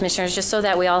 Commissioners, just so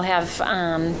that we all have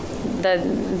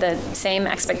the same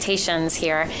expectations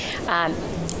here,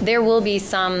 there will be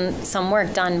some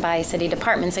work done by city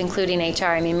departments, including HR.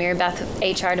 I mean, Mary Beth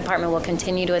HR department will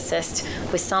continue to assist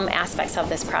with some aspects of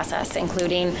this process,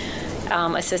 including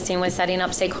assisting with setting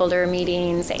up stakeholder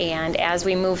meetings. And as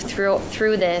we move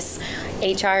through this,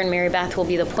 HR and Mary Beth will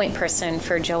be the point person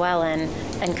for Joellen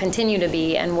and continue to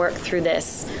be and work through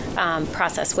this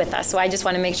process with us. So I just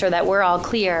want to make sure that we're all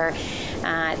clear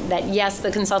that yes,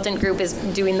 the consultant group is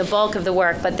doing the bulk of the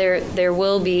work, but there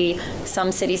will be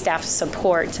some city staff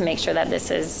support to make sure that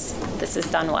this is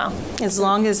done well. As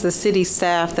long as the city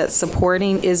staff that's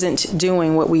supporting isn't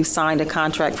doing what we've signed a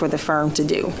contract for the firm to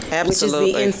do.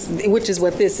 Absolutely. Which is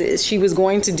what this is. She was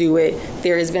going to do it.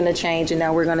 There has been a change, and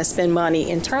now we're going to spend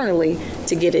money internally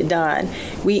to get it done.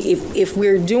 If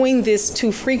we're doing this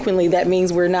too frequently, that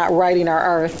means we're not writing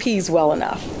our RFPs well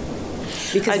enough.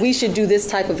 Because we should do this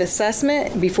type of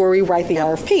assessment before we write the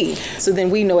RFP. So then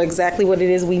we know exactly what it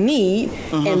is we need,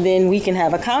 and then we can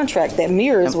have a contract that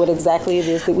mirrors what exactly it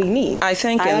is that we need. I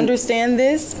understand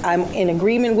this. I'm in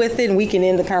agreement with it, and we can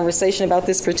end the conversation about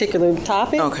this particular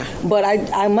topic. Okay. But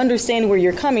I'm understanding where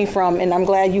you're coming from, and I'm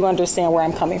glad you understand where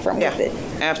I'm coming from with it.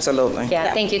 Absolutely.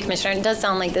 Yeah, thank you, Commissioner. It does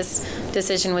sound like this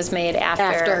decision was made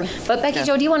after. But Becky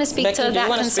Jo, do you want to speak to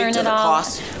that concern at all?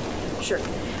 Sure.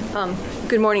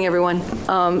 Good morning, everyone.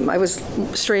 I was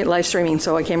live streaming,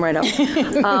 so I came right up.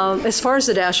 As far as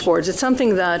the dashboards, it's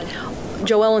something that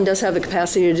Joellen does have the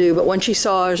capacity to do, but when she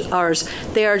saw ours,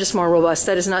 they are just more robust.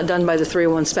 That is not done by the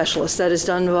 301 specialist. That is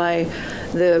done by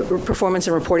the performance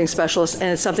and reporting specialist,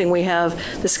 and it's something we have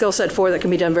the skill set for that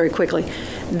can be done very quickly.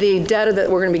 The data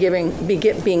that we're going to be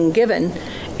being given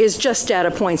is just data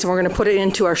points, and we're going to put it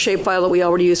into our shapefile that we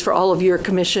already use for all of your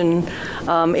commission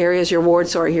areas, your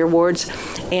wards,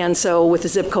 and so with the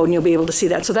zip code, and you'll be able to see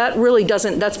that. So that really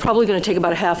doesn't, that's probably going to take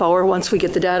about a half hour once we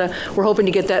get the data. We're hoping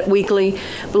to get that weekly,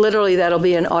 but literally that'll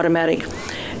be an automatic.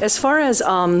 As far as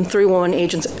 311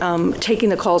 agents taking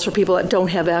the calls for people that don't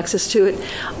have access to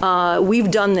it, we've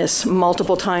done this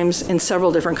multiple times in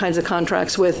several different kinds of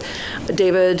contracts with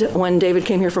David, when David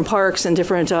came here from Parks, and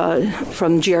different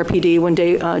from GRPD when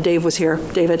Dave was here,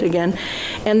 David again.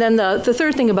 And then the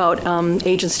third thing about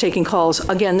agents taking calls,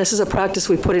 again, this is a practice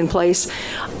we put in place.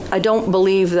 I don't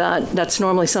believe that that's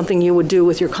normally something you would do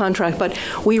with your contract, but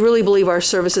we really believe our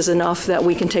service is enough that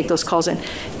we can take those calls in.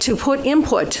 To put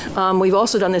input, we've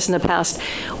also done this in the past.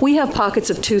 We have pockets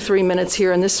of 2-3 minutes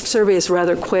here, and this survey is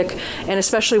rather quick, and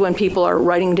especially when people are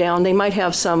writing down, they might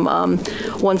have some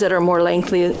ones that are more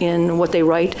lengthy in what they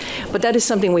write, but that is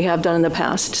something we have done in the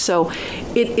past. So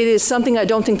it is something I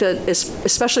don't think that,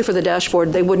 especially for the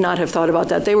dashboard, they would not have thought about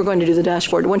that. They were going to do the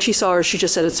dashboard. When she saw her, she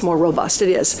just said it's more robust. It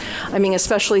is. I mean,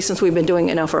 especially since we've been doing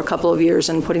it now for a couple of years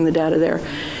and putting the data there.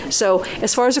 So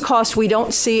as far as the cost, we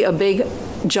don't see a big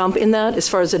jump in that as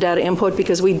far as the data input,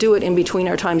 because we do it in between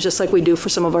our times just like we do for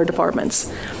some of our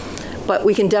departments. But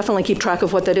we can definitely keep track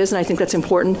of what that is, and I think that's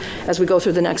important as we go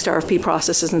through the next RFP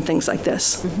processes and things like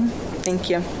this. Thank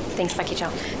you. Thanks, Becky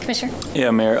Jo. Commissioner? Yeah,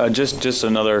 Mayor, just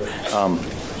another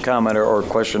comment or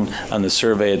question on the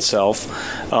survey itself.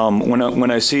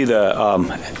 When I see the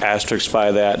asterisk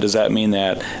by that, does that mean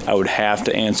that I would have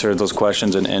to answer those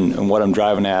questions? And what I'm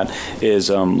driving at is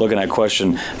looking at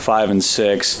question 5 and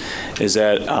 6, is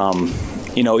that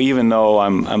even though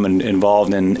I'm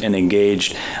involved and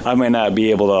engaged, I may not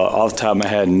be able to, off the top of my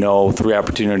head, know 3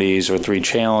 opportunities or 3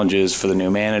 challenges for the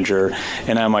new manager,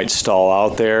 and I might stall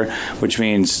out there, which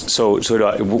means,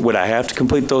 would I have to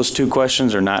complete those 2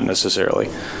 questions or not necessarily?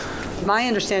 My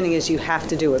understanding is you have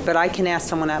to do it, but I can ask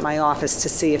someone at my office to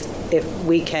see if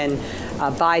we can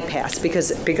bypass,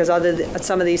 because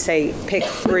some of these say pick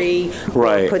 3.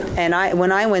 Right.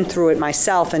 When I went through it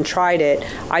myself and tried it,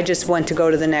 I just went to go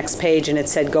to the next page and it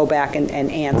said go back and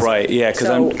answer. Right, yeah,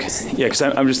 because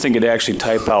I'm just thinking to actually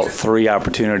type out 3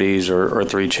 opportunities or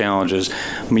 3 challenges.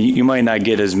 I mean, you might not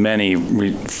get as many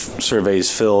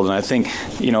surveys filled, and I think,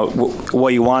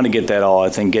 what you want to get that all, I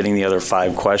think getting the other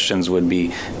 5 questions would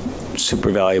be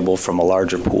super valuable from a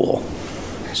larger pool.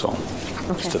 So,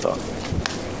 just a thought.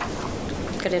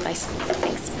 Good advice.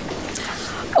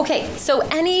 Thanks. Okay, so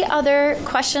any other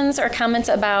questions or comments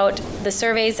about the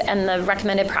surveys and the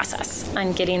recommended process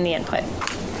on getting the input?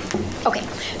 Okay,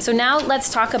 so now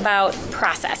let's talk about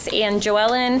process. And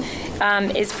Joellen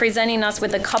is presenting us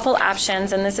with a couple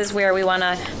options, and this is where we want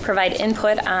to provide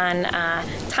input on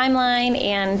timeline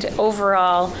and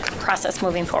overall process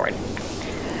moving forward.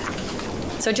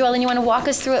 So Joellen, you want to walk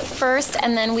us through it first,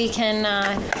 and then we can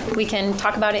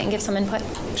talk about it and give some input?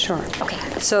 Sure. Okay.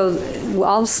 So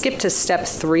I'll skip to step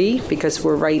 3 because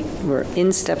we're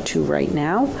in step 2 right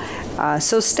now.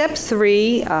 So step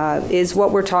 3 is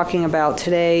what we're talking about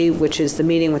today, which is the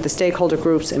meeting with the stakeholder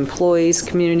groups, employees,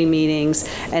 community meetings,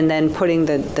 and then putting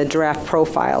the draft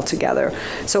profile together.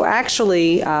 So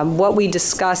actually, what we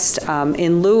discussed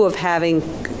in lieu of having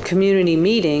community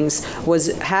meetings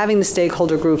was having the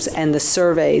stakeholder groups and the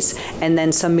surveys, and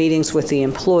then some meetings with the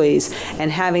employees,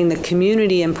 and having the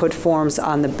community input forms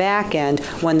on the back end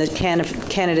when the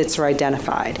candidates are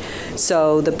identified.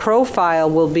 So the profile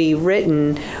will be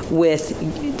written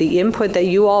with the input that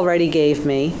you already gave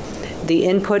me, the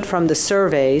input from the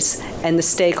surveys, and the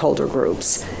stakeholder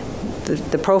groups.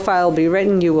 The profile will be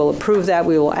written, you will approve that,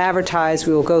 we will advertise,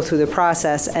 we will go through the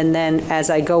process, and then as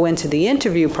I go into the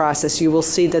interview process, you will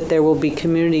see that there will be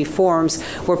community forums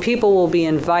where people will be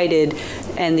invited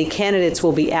and the candidates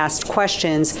will be asked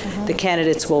questions, the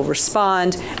candidates will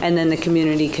respond, and then the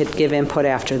community could give input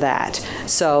after that.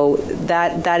 So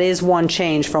that is one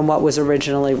change from what was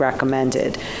originally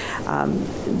recommended.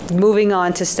 Moving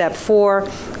on to step 4,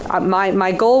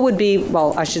 my goal would be,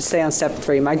 well, I should say on step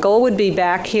 3, my goal would be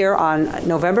back here on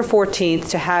November 14th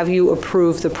to have you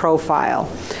approve the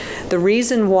profile. The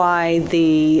reason why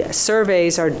the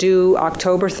surveys are due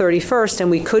October 31st,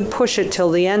 and we could push it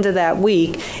till the end of that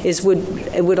week, is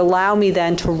it would allow me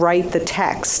then to write the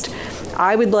text.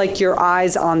 I would like your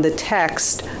eyes on the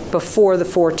text before the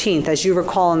 14th. As you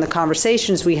recall in the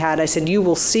conversations we had, I said you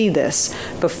will see this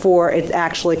before it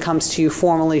actually comes to you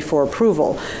formally for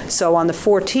approval. So on the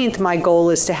 14th, my goal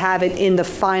is to have it in the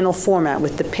final format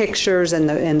with the pictures and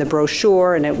the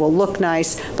brochure, and it will look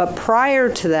nice. But prior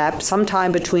to that,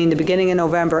 sometime between the beginning of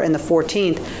November and the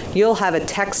 14th, you'll have a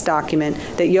text document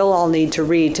that you'll all need to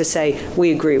read to say,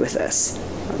 we agree with this.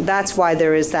 That's why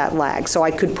there is that lag. So I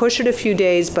could push it a few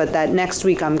days, but that next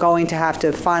week I'm going to have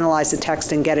to finalize the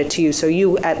text and get it to you, so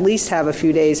you at least have a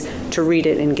few days to read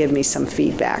it and give me some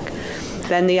feedback.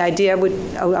 Then the idea would,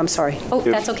 oh, I'm sorry. Oh,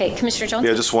 that's okay. Commissioner Jones?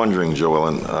 Yeah, just wondering,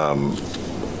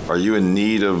 Joellen, are you in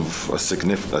need of a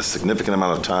significant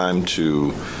amount of time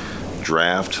to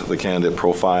draft the candidate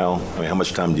profile? I mean, how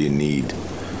much time do you need?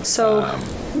 So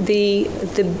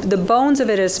the bones of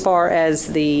it, as far as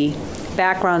the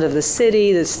background of the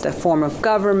city, the form of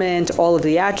government, all of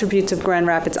the attributes of Grand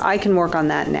Rapids, I can work on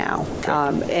that now.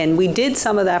 And we did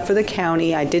some of that for the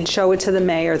county. I did show it to the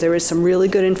mayor. There is some really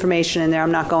good information in there.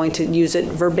 I'm not going to use it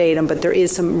verbatim, but there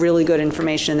is some really good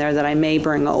information in there that I may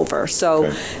bring over. So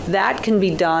that can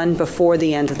be done before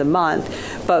the end of the month.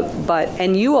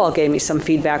 And you all gave me some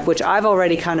feedback, which I've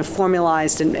already kind of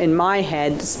formalized in my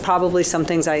head. It's probably some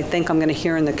things I think I'm going to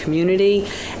hear in the community.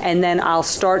 And then I'll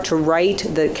start to write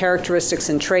the characteristics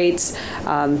and traits,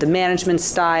 the management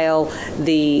style,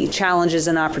 the challenges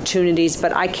and opportunities,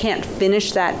 but I can't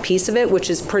finish that piece of it, which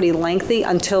is pretty lengthy,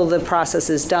 until the process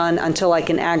is done, until I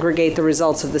can aggregate the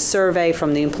results of the survey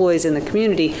from the employees in the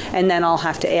community, and then I'll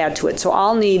have to add to it. So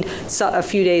I'll need a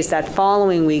few days that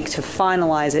following week to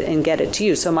finalize it and get it to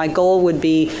you. So my goal would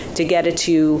be to get it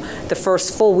to you the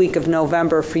first full week of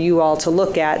November for you all to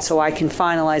look at, so I can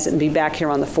finalize it and be back here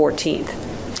on the 14th.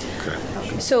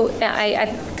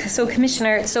 So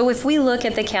Commissioner, so if we look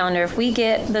at the calendar, if we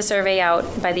get the survey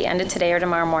out by the end of today or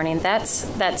tomorrow morning,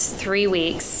 that's 3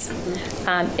 weeks.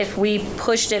 If we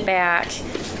pushed it back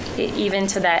even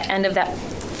to that end of that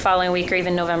following week, or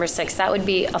even November 6th, that would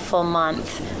be a full month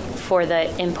for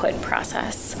the input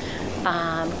process,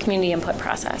 community input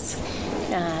process.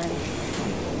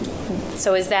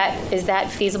 So is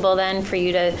that feasible then for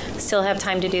you to still have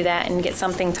time to do that and get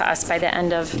something to us by the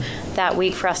end of that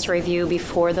week for us to review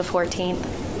before the 14th?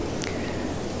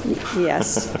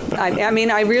 Yes. I mean,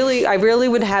 I really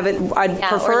would have it, I'd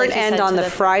prefer like it you end said, on to the the-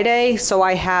 Friday, so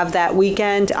I have that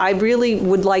weekend. I really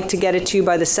would like to get it to you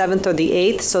by the 7th or the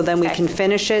 8th, so then we can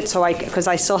finish it, because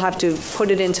I still have to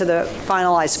put it into the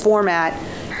finalized format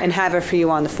and have it for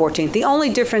you on the 14th. The only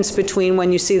difference between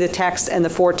when you see the text and the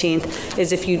 14th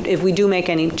is if we do make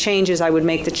any changes, I would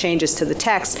make the changes to the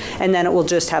text, and then it will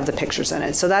just have the pictures in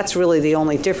it. So that's really the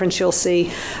only difference you'll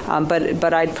see.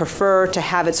 But I'd prefer to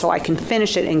have it so I can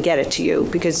finish it and get it to you,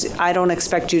 because I don't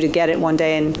expect you to get it one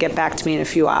day and get back to me in a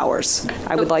few hours.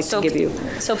 I would like to give you.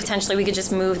 So potentially we could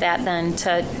just move that then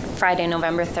to Friday,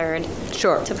 November 3rd.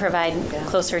 Sure. To provide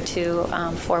closer to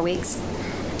 4 weeks.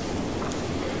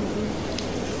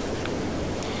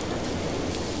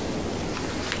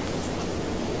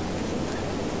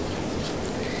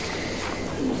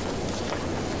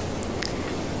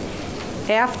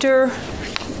 After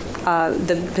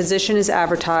the position is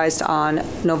advertised on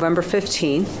November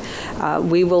 15th,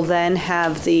 we will then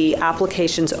have the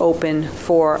applications open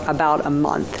for about a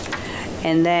month.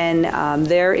 And then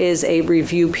there is a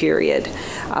review period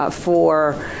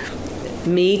for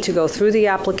me to go through the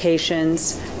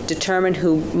applications, determine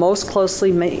who most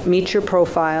closely meets your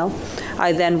profile.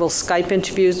 I then will Skype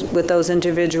interviews with those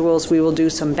individuals. We will do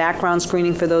some background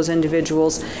screening for those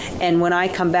individuals. And when I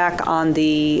come back on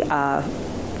the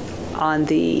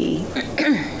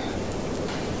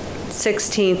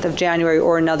 16th of January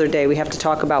or another day, we have to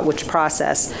talk about which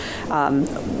process,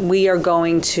 we are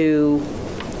going to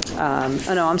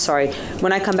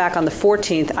when I come back on the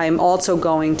 14th, I'm also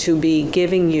going to be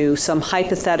giving you some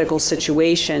hypothetical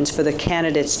situations for the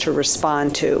candidates to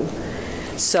respond to.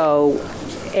 So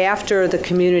after the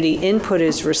community input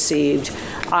is received,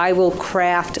 I will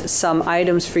craft some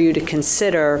items for you to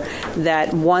consider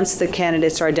that once the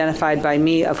candidates are identified by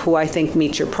me of who I think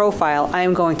meets your profile, I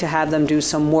am going to have them do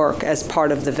some work as part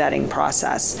of the vetting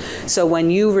process. So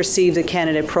when you receive the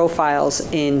candidate profiles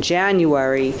in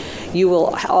January, you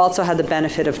will also have the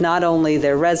benefit of not only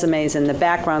their resumes and the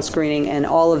background screening and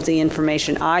all of the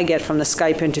information I get from the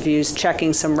Skype interviews,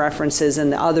 checking some references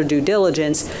and the other due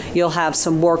diligence, you'll have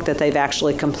some work that they've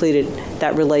actually completed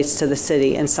that relates to the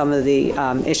city and some of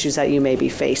the issues that you may be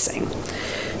facing.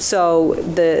 So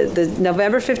the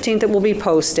November 15th it will be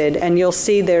posted, and you'll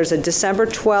see there's a December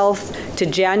 12th to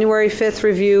January 5th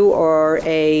review or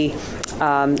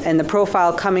and the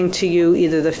profile coming to you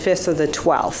either the 5th or the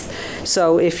 12th.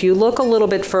 So if you look a little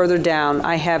bit further down,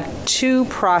 I have two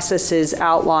processes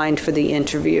outlined for the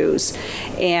interviews.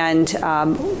 And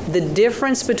the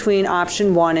difference between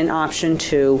option 1 and option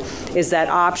 2 is that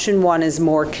option 1 is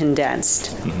more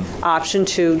condensed. Option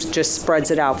 2 just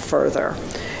spreads it out further.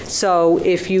 So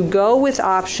if you go with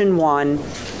option 1,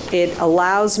 it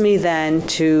allows me then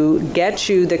to get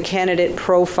you the candidate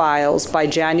profiles by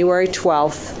January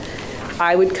 12th.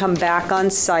 I would come back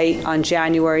on site on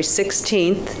January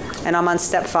 16th, and I'm on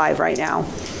step 5 right now,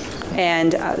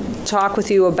 and talk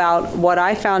with you about what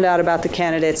I found out about the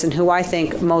candidates and who I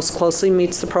think most closely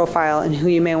meets the profile and who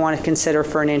you may want to consider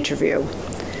for an interview.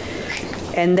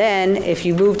 And then if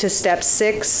you move to step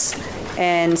 6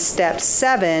 and step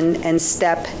 7 and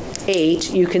step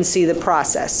 8, you can see the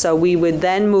process. So we would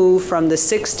then move from the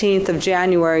 16th of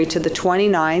January to the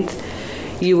 29th.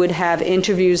 You would have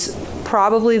interviews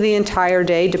probably the entire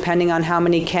day, depending on how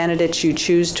many candidates you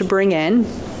choose to bring in.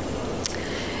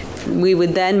 We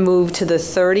would then move to the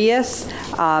 30th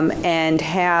and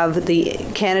have the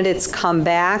candidates come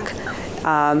back,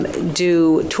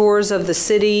 do tours of the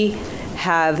city,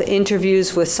 have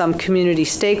interviews with some community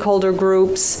stakeholder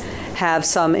groups, have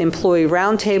some employee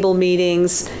roundtable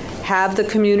meetings, have the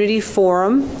community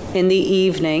forum in the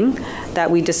evening that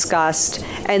we discussed,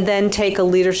 and then take a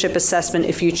leadership assessment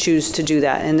if you choose to do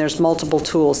that. And there's multiple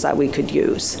tools that we could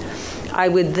use. I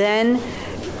would then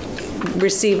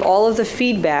receive all of the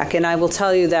feedback, and I will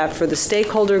tell you that for the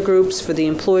stakeholder groups, for the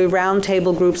employee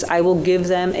roundtable groups, I will give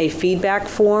them a feedback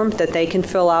form that they can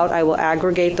fill out. I will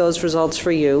aggregate those results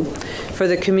for you. For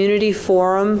the community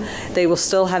forum, they will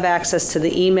still have access to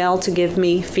the email to give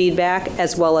me feedback,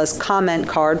 as well as comment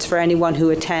cards for anyone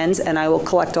who attends, and I will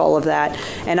collect all of that.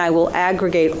 And I will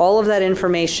aggregate all of that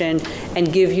information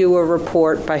and give you a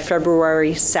report by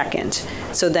February 2nd.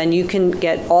 So then you can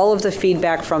get all of the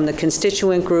feedback from the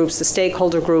constituent groups, the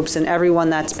stakeholder groups, and everyone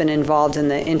that's been involved in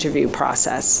the interview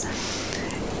process.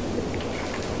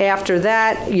 After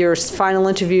that, your final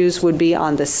interviews would be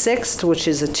on the 6th, which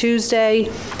is a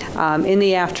Tuesday, in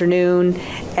the afternoon,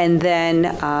 And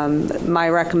then my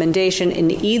recommendation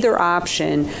in either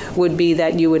option would be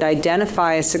that you would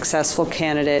identify a successful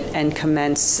candidate and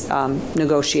commence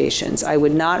negotiations. I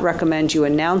would not recommend you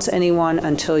announce anyone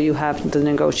until you have the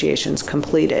negotiations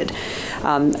completed.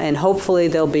 And hopefully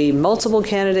there'll be multiple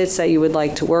candidates that you would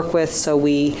like to work with, so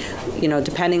we,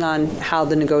 depending on how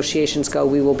the negotiations go,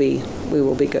 we will be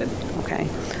good, okay?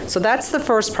 So that's the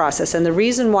first process, and the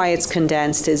reason why it's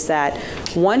condensed is that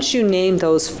once you name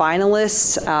those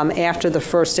finalists after the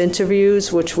first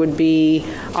interviews, which would be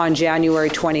on January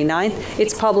 29th,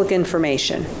 it's public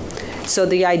information. So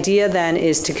the idea then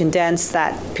is to condense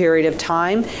that period of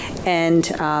time, and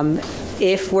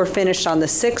if we're finished on the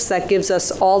 6th, that gives us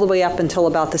all the way up until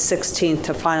about the 16th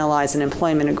to finalize an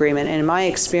employment agreement. And in my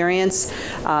experience,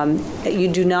 you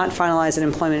do not finalize an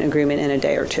employment agreement in a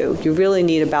day or two. You really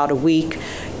need about a week.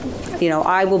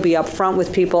 I will be upfront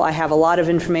with people. I have a lot of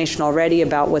information already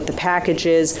about what the package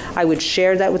is. I would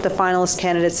share that with the finalist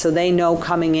candidates so they know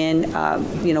coming in,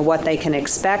 what they can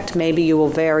expect. Maybe you will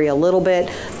vary a little bit,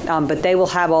 but they will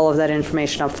have all of that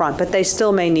information up front. But they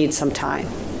still may need some time.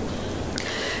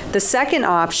 The second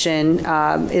option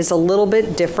is a little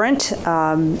bit different.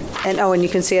 And you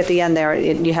can see at the end there,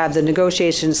 you have the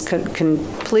negotiations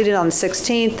completed on the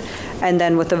 16th, and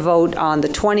then with the vote on the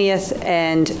 20th,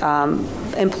 and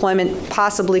employment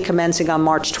possibly commencing on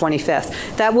March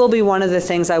 25th. That will be one of the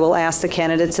things I will ask the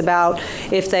candidates about.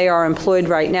 If they are employed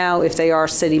right now, if they are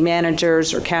city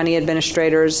managers or county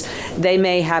administrators, they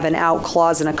may have an out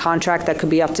clause in a contract that could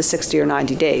be up to 60 or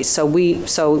 90 days. So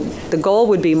the goal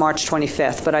would be March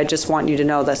 25th, but I just want you to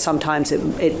know that sometimes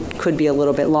it could be a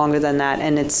little bit longer than that,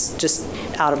 and it's just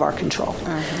out of our control.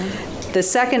 The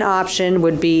second option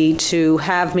would be to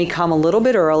have me come a little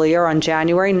bit earlier on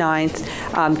January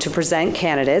 9th to present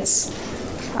candidates.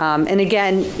 And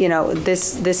again,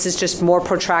 this is just more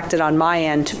protracted on my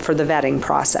end for the vetting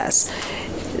process.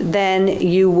 Then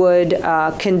you would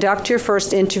conduct your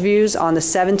first interviews on the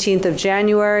 17th of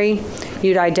January.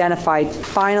 You'd identify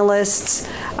finalists.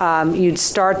 You'd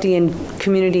start the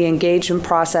community engagement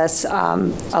process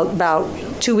about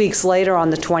 2 weeks later on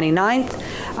the 29th.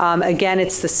 Again,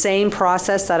 it's the same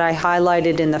process that I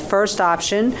highlighted in the first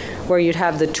option, where you'd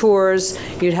have the tours,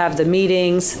 you'd have the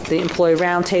meetings, the employee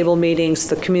roundtable meetings,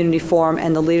 the community forum,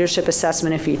 and the leadership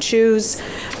assessment if you choose.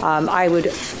 I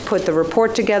would put the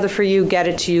report together for you, get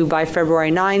it to you by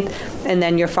February 9th, and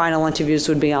then your final interviews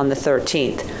would be on the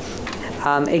 13th.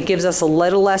 It gives us a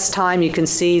little less time, you can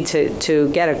see, to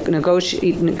get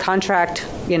a contract,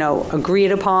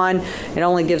 agreed upon. It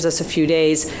only gives us a few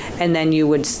days, and then you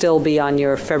would still be on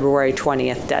your February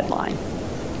 20th deadline.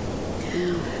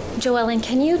 Joellen,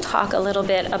 can you talk a little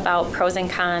bit about pros and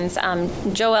cons?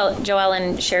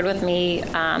 Joellen shared with me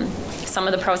some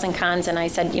of the pros and cons, and I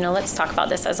said, let's talk about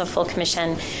this as a full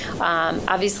commission.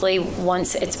 Obviously,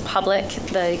 once it's public,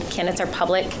 the candidates are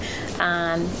public,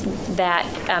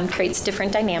 that creates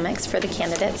different dynamics for the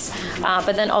candidates.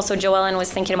 But then also Joellen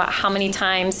was thinking about how many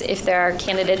times, if there are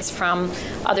candidates from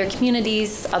other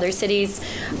communities, other cities,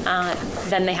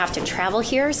 then they have to travel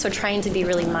here. So trying to be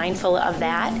really mindful of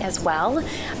that as well,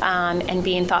 and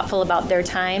being thoughtful about their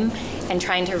time and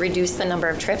trying to reduce the number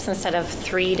of trips instead of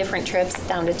 3 different trips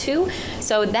down to 2.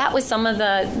 So that was some of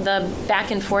the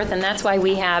back and forth, and that's why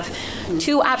we have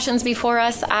 2 options before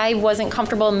us. I wasn't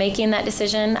comfortable making that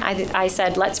decision. I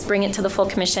said, let's bring it to the full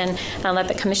commission and I'll let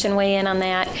the commission weigh in on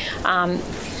that.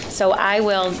 So I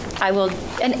will,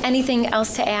 and anything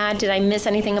else to add? Did I miss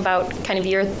anything about kind of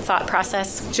your thought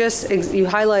process? Just, you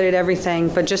highlighted everything,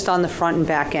 but just on the front and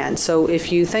back end. So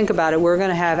if you think about it, we're going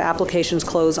to have applications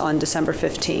close on December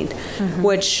 15th,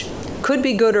 which could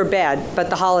be good or bad, but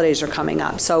the holidays are coming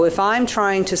up. So if I'm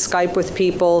trying to Skype with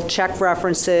people, check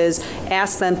references,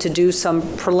 ask them to do some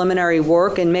preliminary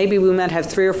work, and maybe we might have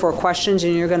 3 or 4 questions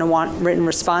and you're going to want written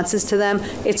responses to them,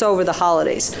 it's over the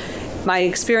holidays. My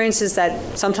experience is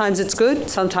that sometimes it's good,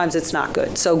 sometimes it's not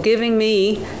good. So giving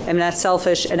me, and that's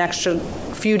selfish, an extra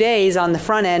few days on the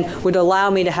front end would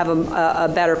allow me to have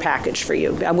a better package for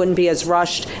you. I wouldn't be as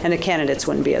rushed, and the candidates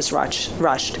wouldn't be as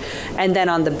rushed. And then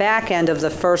on the back end of the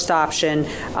first option,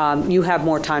 you have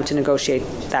more time to negotiate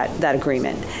that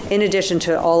agreement. In addition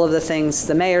to all of the things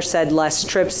the mayor said, less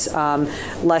trips,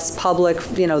 less public.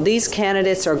 These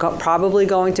candidates are probably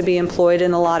going to be employed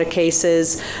in a lot of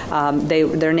cases.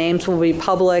 Their names will be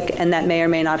public, and that may or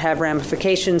may not have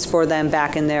ramifications for them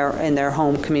back in their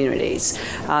home communities.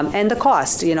 And the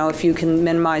cost. If you can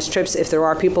minimize trips, if there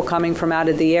are people coming from out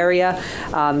of the area,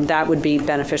 that would be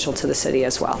beneficial to the city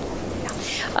as well.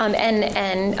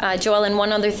 Joellen,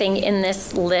 one other thing in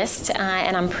this list,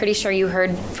 and I'm pretty sure you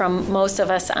heard from most of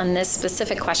us on this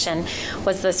specific question,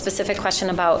 was the specific question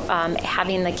about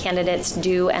having the candidates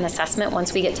do an assessment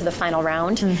once we get to the final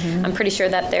round. Mm-hmm. I'm pretty sure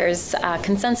that there's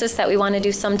consensus that we want to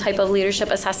do some type of leadership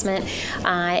assessment,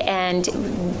 and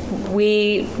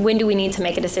when do we need to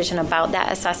make a decision about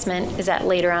that assessment? Is that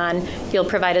later on? You'll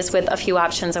provide us with a few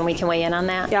options and we can weigh in on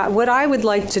that? Yeah, what I would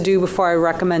like to do before I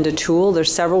recommend a tool,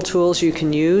 there's several tools you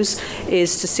can use,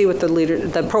 is to see what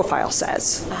the profile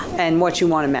says and what you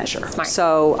want to measure. Smart.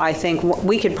 So I think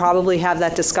we could probably have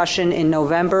that discussion in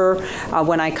November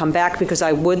when I come back, because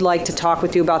I would like to talk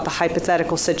with you about the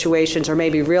hypothetical situations or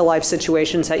maybe real life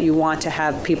situations that you want to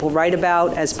have people write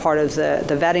about as part of the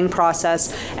vetting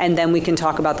process, and then we can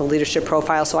talk about the leadership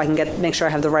profile so I can make sure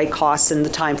I have the right costs and the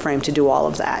time frame to do all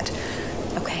of that.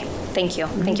 Okay. Thank you.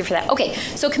 Thank you for that. Okay,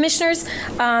 so commissioners,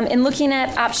 in looking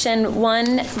at option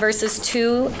 1 versus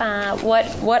 2,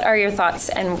 what are your thoughts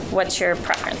and what's your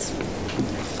preference?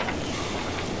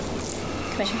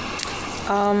 Commissioner?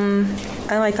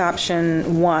 I like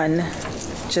option 1,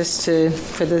 just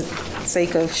for the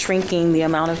sake of shrinking the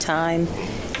amount of time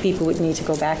people would need to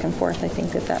go back and forth. I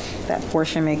think that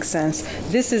portion makes sense.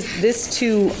 This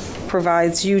too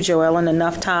provides you, Joellen,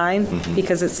 enough time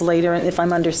because it's later. If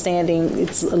I'm understanding,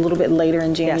 it's a little bit later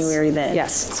in January then.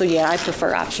 Yes. So yeah, I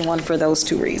prefer option 1 for those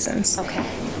 2 reasons. Okay,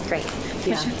 great.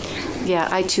 Yeah,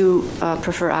 I too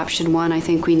prefer option 1. I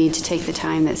think we need to take the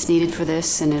time that's needed for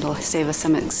this, and it'll save us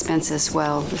some expense as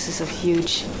well. This is a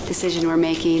huge decision we're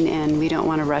making, and we don't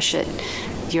want to rush it.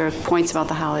 Your points about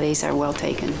the holidays are well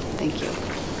taken. Thank you.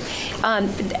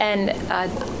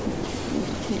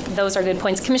 Those are good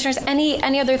points. Commissioners,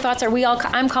 any other thoughts?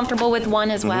 I'm comfortable with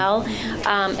 1 as well.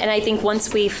 And I think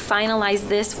once we finalize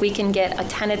this, we can get a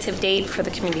tentative date for the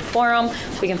community forum.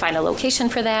 We can find a location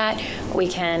for that. We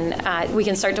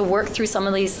can start to work through some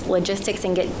of these logistics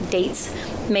and get dates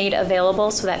made available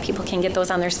so that people can get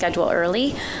those on their schedule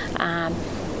early.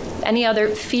 Any other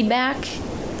feedback?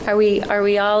 Are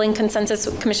we all in consensus?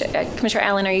 Commissioner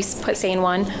Allen, are you saying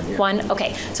 1? Yeah. 1?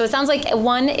 Okay. So it sounds like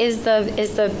 1 is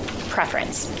the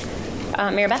preference.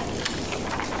 Mary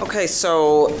Beth? Okay,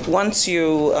 so once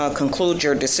you conclude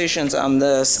your decisions on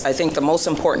this, I think the most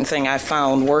important thing I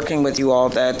found working with you all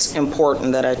that's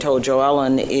important that I told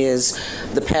Joellen is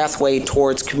the pathway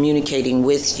towards communicating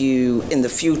with you in the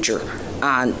future.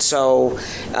 So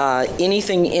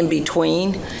anything in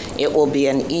between, it will be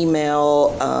an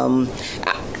email.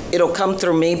 It'll come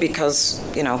through me because,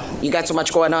 you got so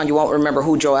much going on, you won't remember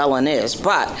who Joellen is.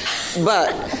 But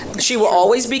she will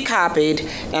always be copied,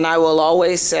 and I will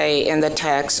always say in the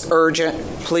text, urgent,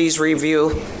 please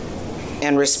review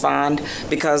and respond,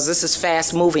 because this is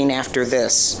fast moving after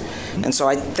this. And so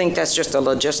I think that's just a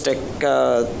logistic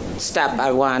step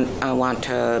I want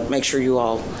to make sure you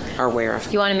all are aware of.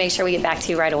 You want to make sure we get back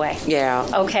to you right away? Yeah.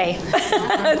 Okay.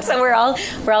 So we're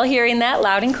all hearing that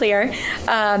loud and clear.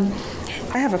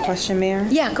 I have a question, Mayor.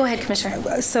 Yeah, go ahead,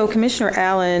 Commissioner. So Commissioner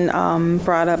Allen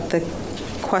brought up the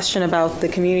question about the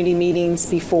community meetings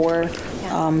before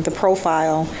the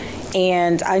profile.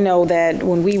 And I know that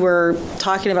when we were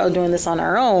talking about doing this on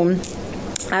our own,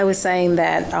 I was saying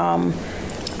that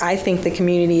I think the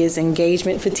community is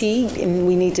engagement fatigued, and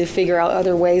we need to figure out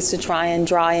other ways to try and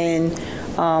draw in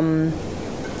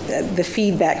the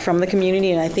feedback from the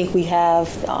community, and I think we had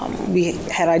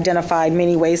identified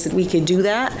many ways that we could do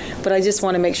that, but I just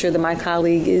want to make sure that my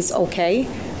colleague is okay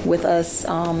with us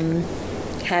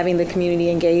having the community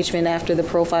engagement after the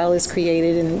profile is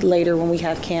created and later when we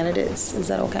have candidates. Is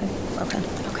that okay? Okay.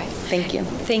 Thank you.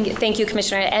 Thank you,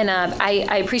 Commissioner. And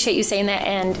I appreciate you saying that.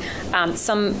 And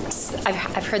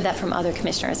I've heard that from other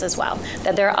commissioners as well,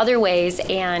 that there are other ways,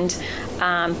 and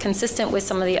consistent with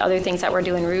some of the other things that we're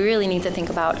doing, we really need to think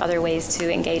about other ways to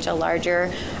engage a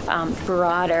larger,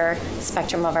 broader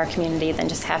spectrum of our community than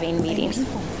just having meetings.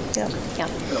 Yeah.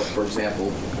 For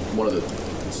example, one of the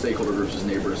stakeholder groups is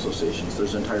neighborhood associations.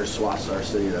 There's entire swaths of our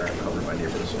city that are covered by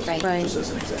neighborhood associations, right. Just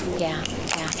as an example. Yeah.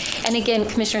 And again,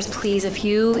 commissioners, please, if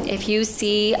you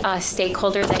see a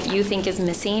stakeholder that you think is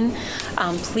missing,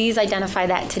 please identify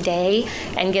that today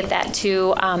and get that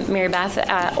to Mary Beth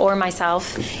or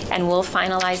myself, and we'll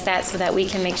finalize that so that we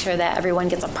can make sure that everyone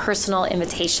gets a personal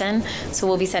invitation. So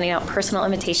we'll be sending out personal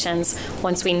invitations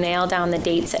once we nail down the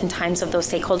dates and times of those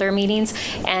stakeholder meetings.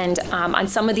 And on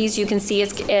some of these, you can see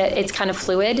it's kind of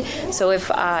fluid. fluid. So if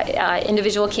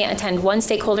individual can't attend one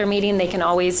stakeholder meeting, they can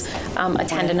always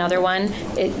attend another one.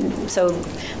 So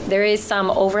there is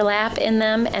some overlap in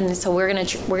them, and so we're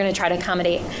gonna try to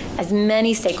accommodate as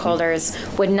many stakeholders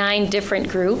with 9 different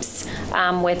groups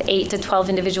with 8 to 12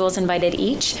 individuals invited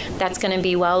each. That's going to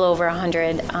be well over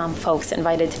 100 folks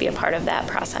invited to be a part of that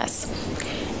process.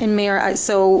 And Mayor,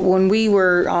 so when we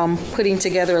were putting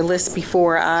together a list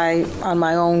before, I, on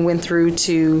my own, went through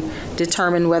to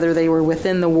determine whether they were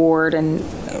within the ward and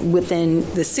within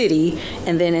the city,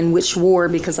 and then in which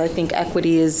ward, because I think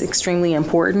equity is extremely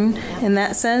important in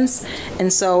that sense.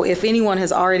 And so if anyone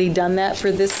has already done that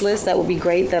for this list, that would be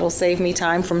great. That'll save me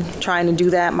time from trying to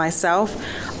do that myself.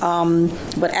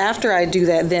 But after I do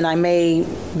that, then I may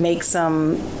make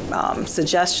some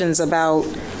suggestions about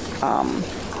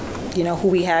who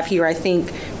we have here. I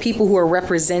think people who are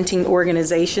representing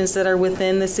organizations that are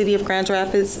within the city of Grand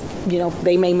Rapids,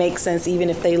 they may make sense even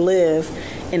if they live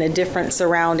in a different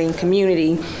surrounding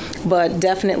community. But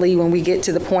definitely when we get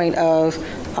to the point of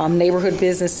neighborhood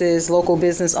businesses, local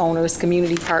business owners,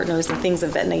 community partners, and things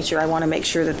of that nature, I want to make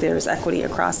sure that there's equity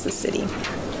across the city.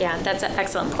 Yeah, that's an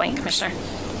excellent point, Commissioner.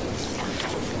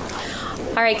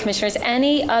 All right, Commissioners,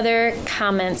 any other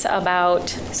comments about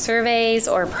surveys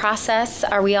or process?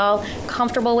 Are we all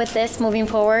comfortable with this moving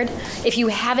forward? If you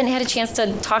haven't had a chance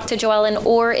to talk to Joellen,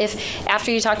 or if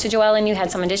after you talked to Joellen you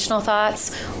had some additional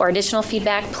thoughts or additional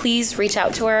feedback, please reach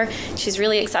out to her. She's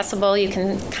really accessible. You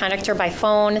can contact her by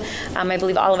phone. I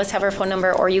believe all of us have her phone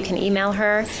number, or you can email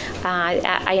her.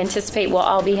 I anticipate we'll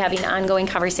all be having ongoing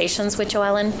conversations with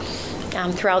Joellen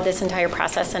throughout this entire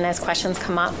process and as questions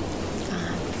come up.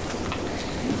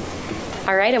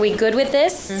 All right, are we good with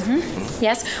this? Mm-hmm.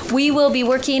 Yes. We will be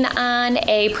working on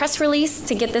a press release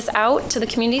to get this out to the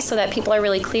community so that people are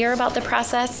really clear about the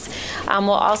process.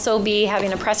 We'll also be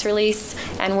having a press release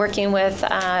and working with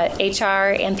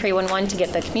HR and 311 to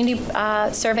get the community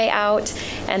survey out.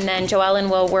 And then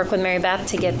Joellen will work with Mary Beth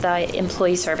to get the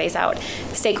employee surveys out.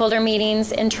 Stakeholder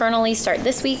meetings internally start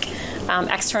this week.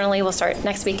 Externally, we'll start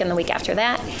next week and the week after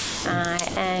that.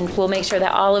 And we'll make sure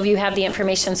that all of you have the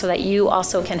information so that you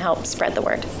also can help spread the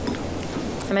word.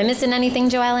 Am I missing anything,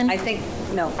 Joellen? I think,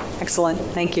 no. Excellent.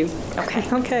 Thank you. Okay.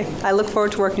 Okay. I look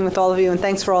forward to working with all of you, and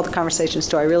thanks for all the conversations,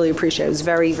 too. I really appreciate it. It was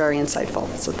very, very insightful.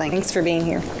 So thanks for being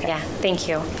here. Okay. Yeah, thank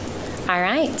you. All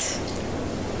right.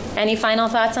 Any final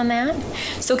thoughts on that?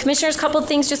 So Commissioners, a couple of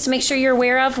things just to make sure you're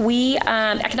aware of.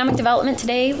 Economic Development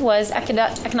today was,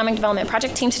 Economic Development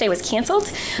Project Team today was canceled.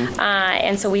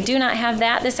 And so we do not have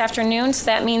that this afternoon. So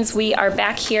that means we are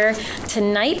back here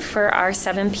tonight for our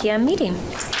 7 p.m. meeting.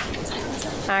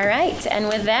 All right. And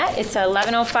with that, it's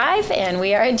 11:05 and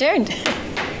we are adjourned.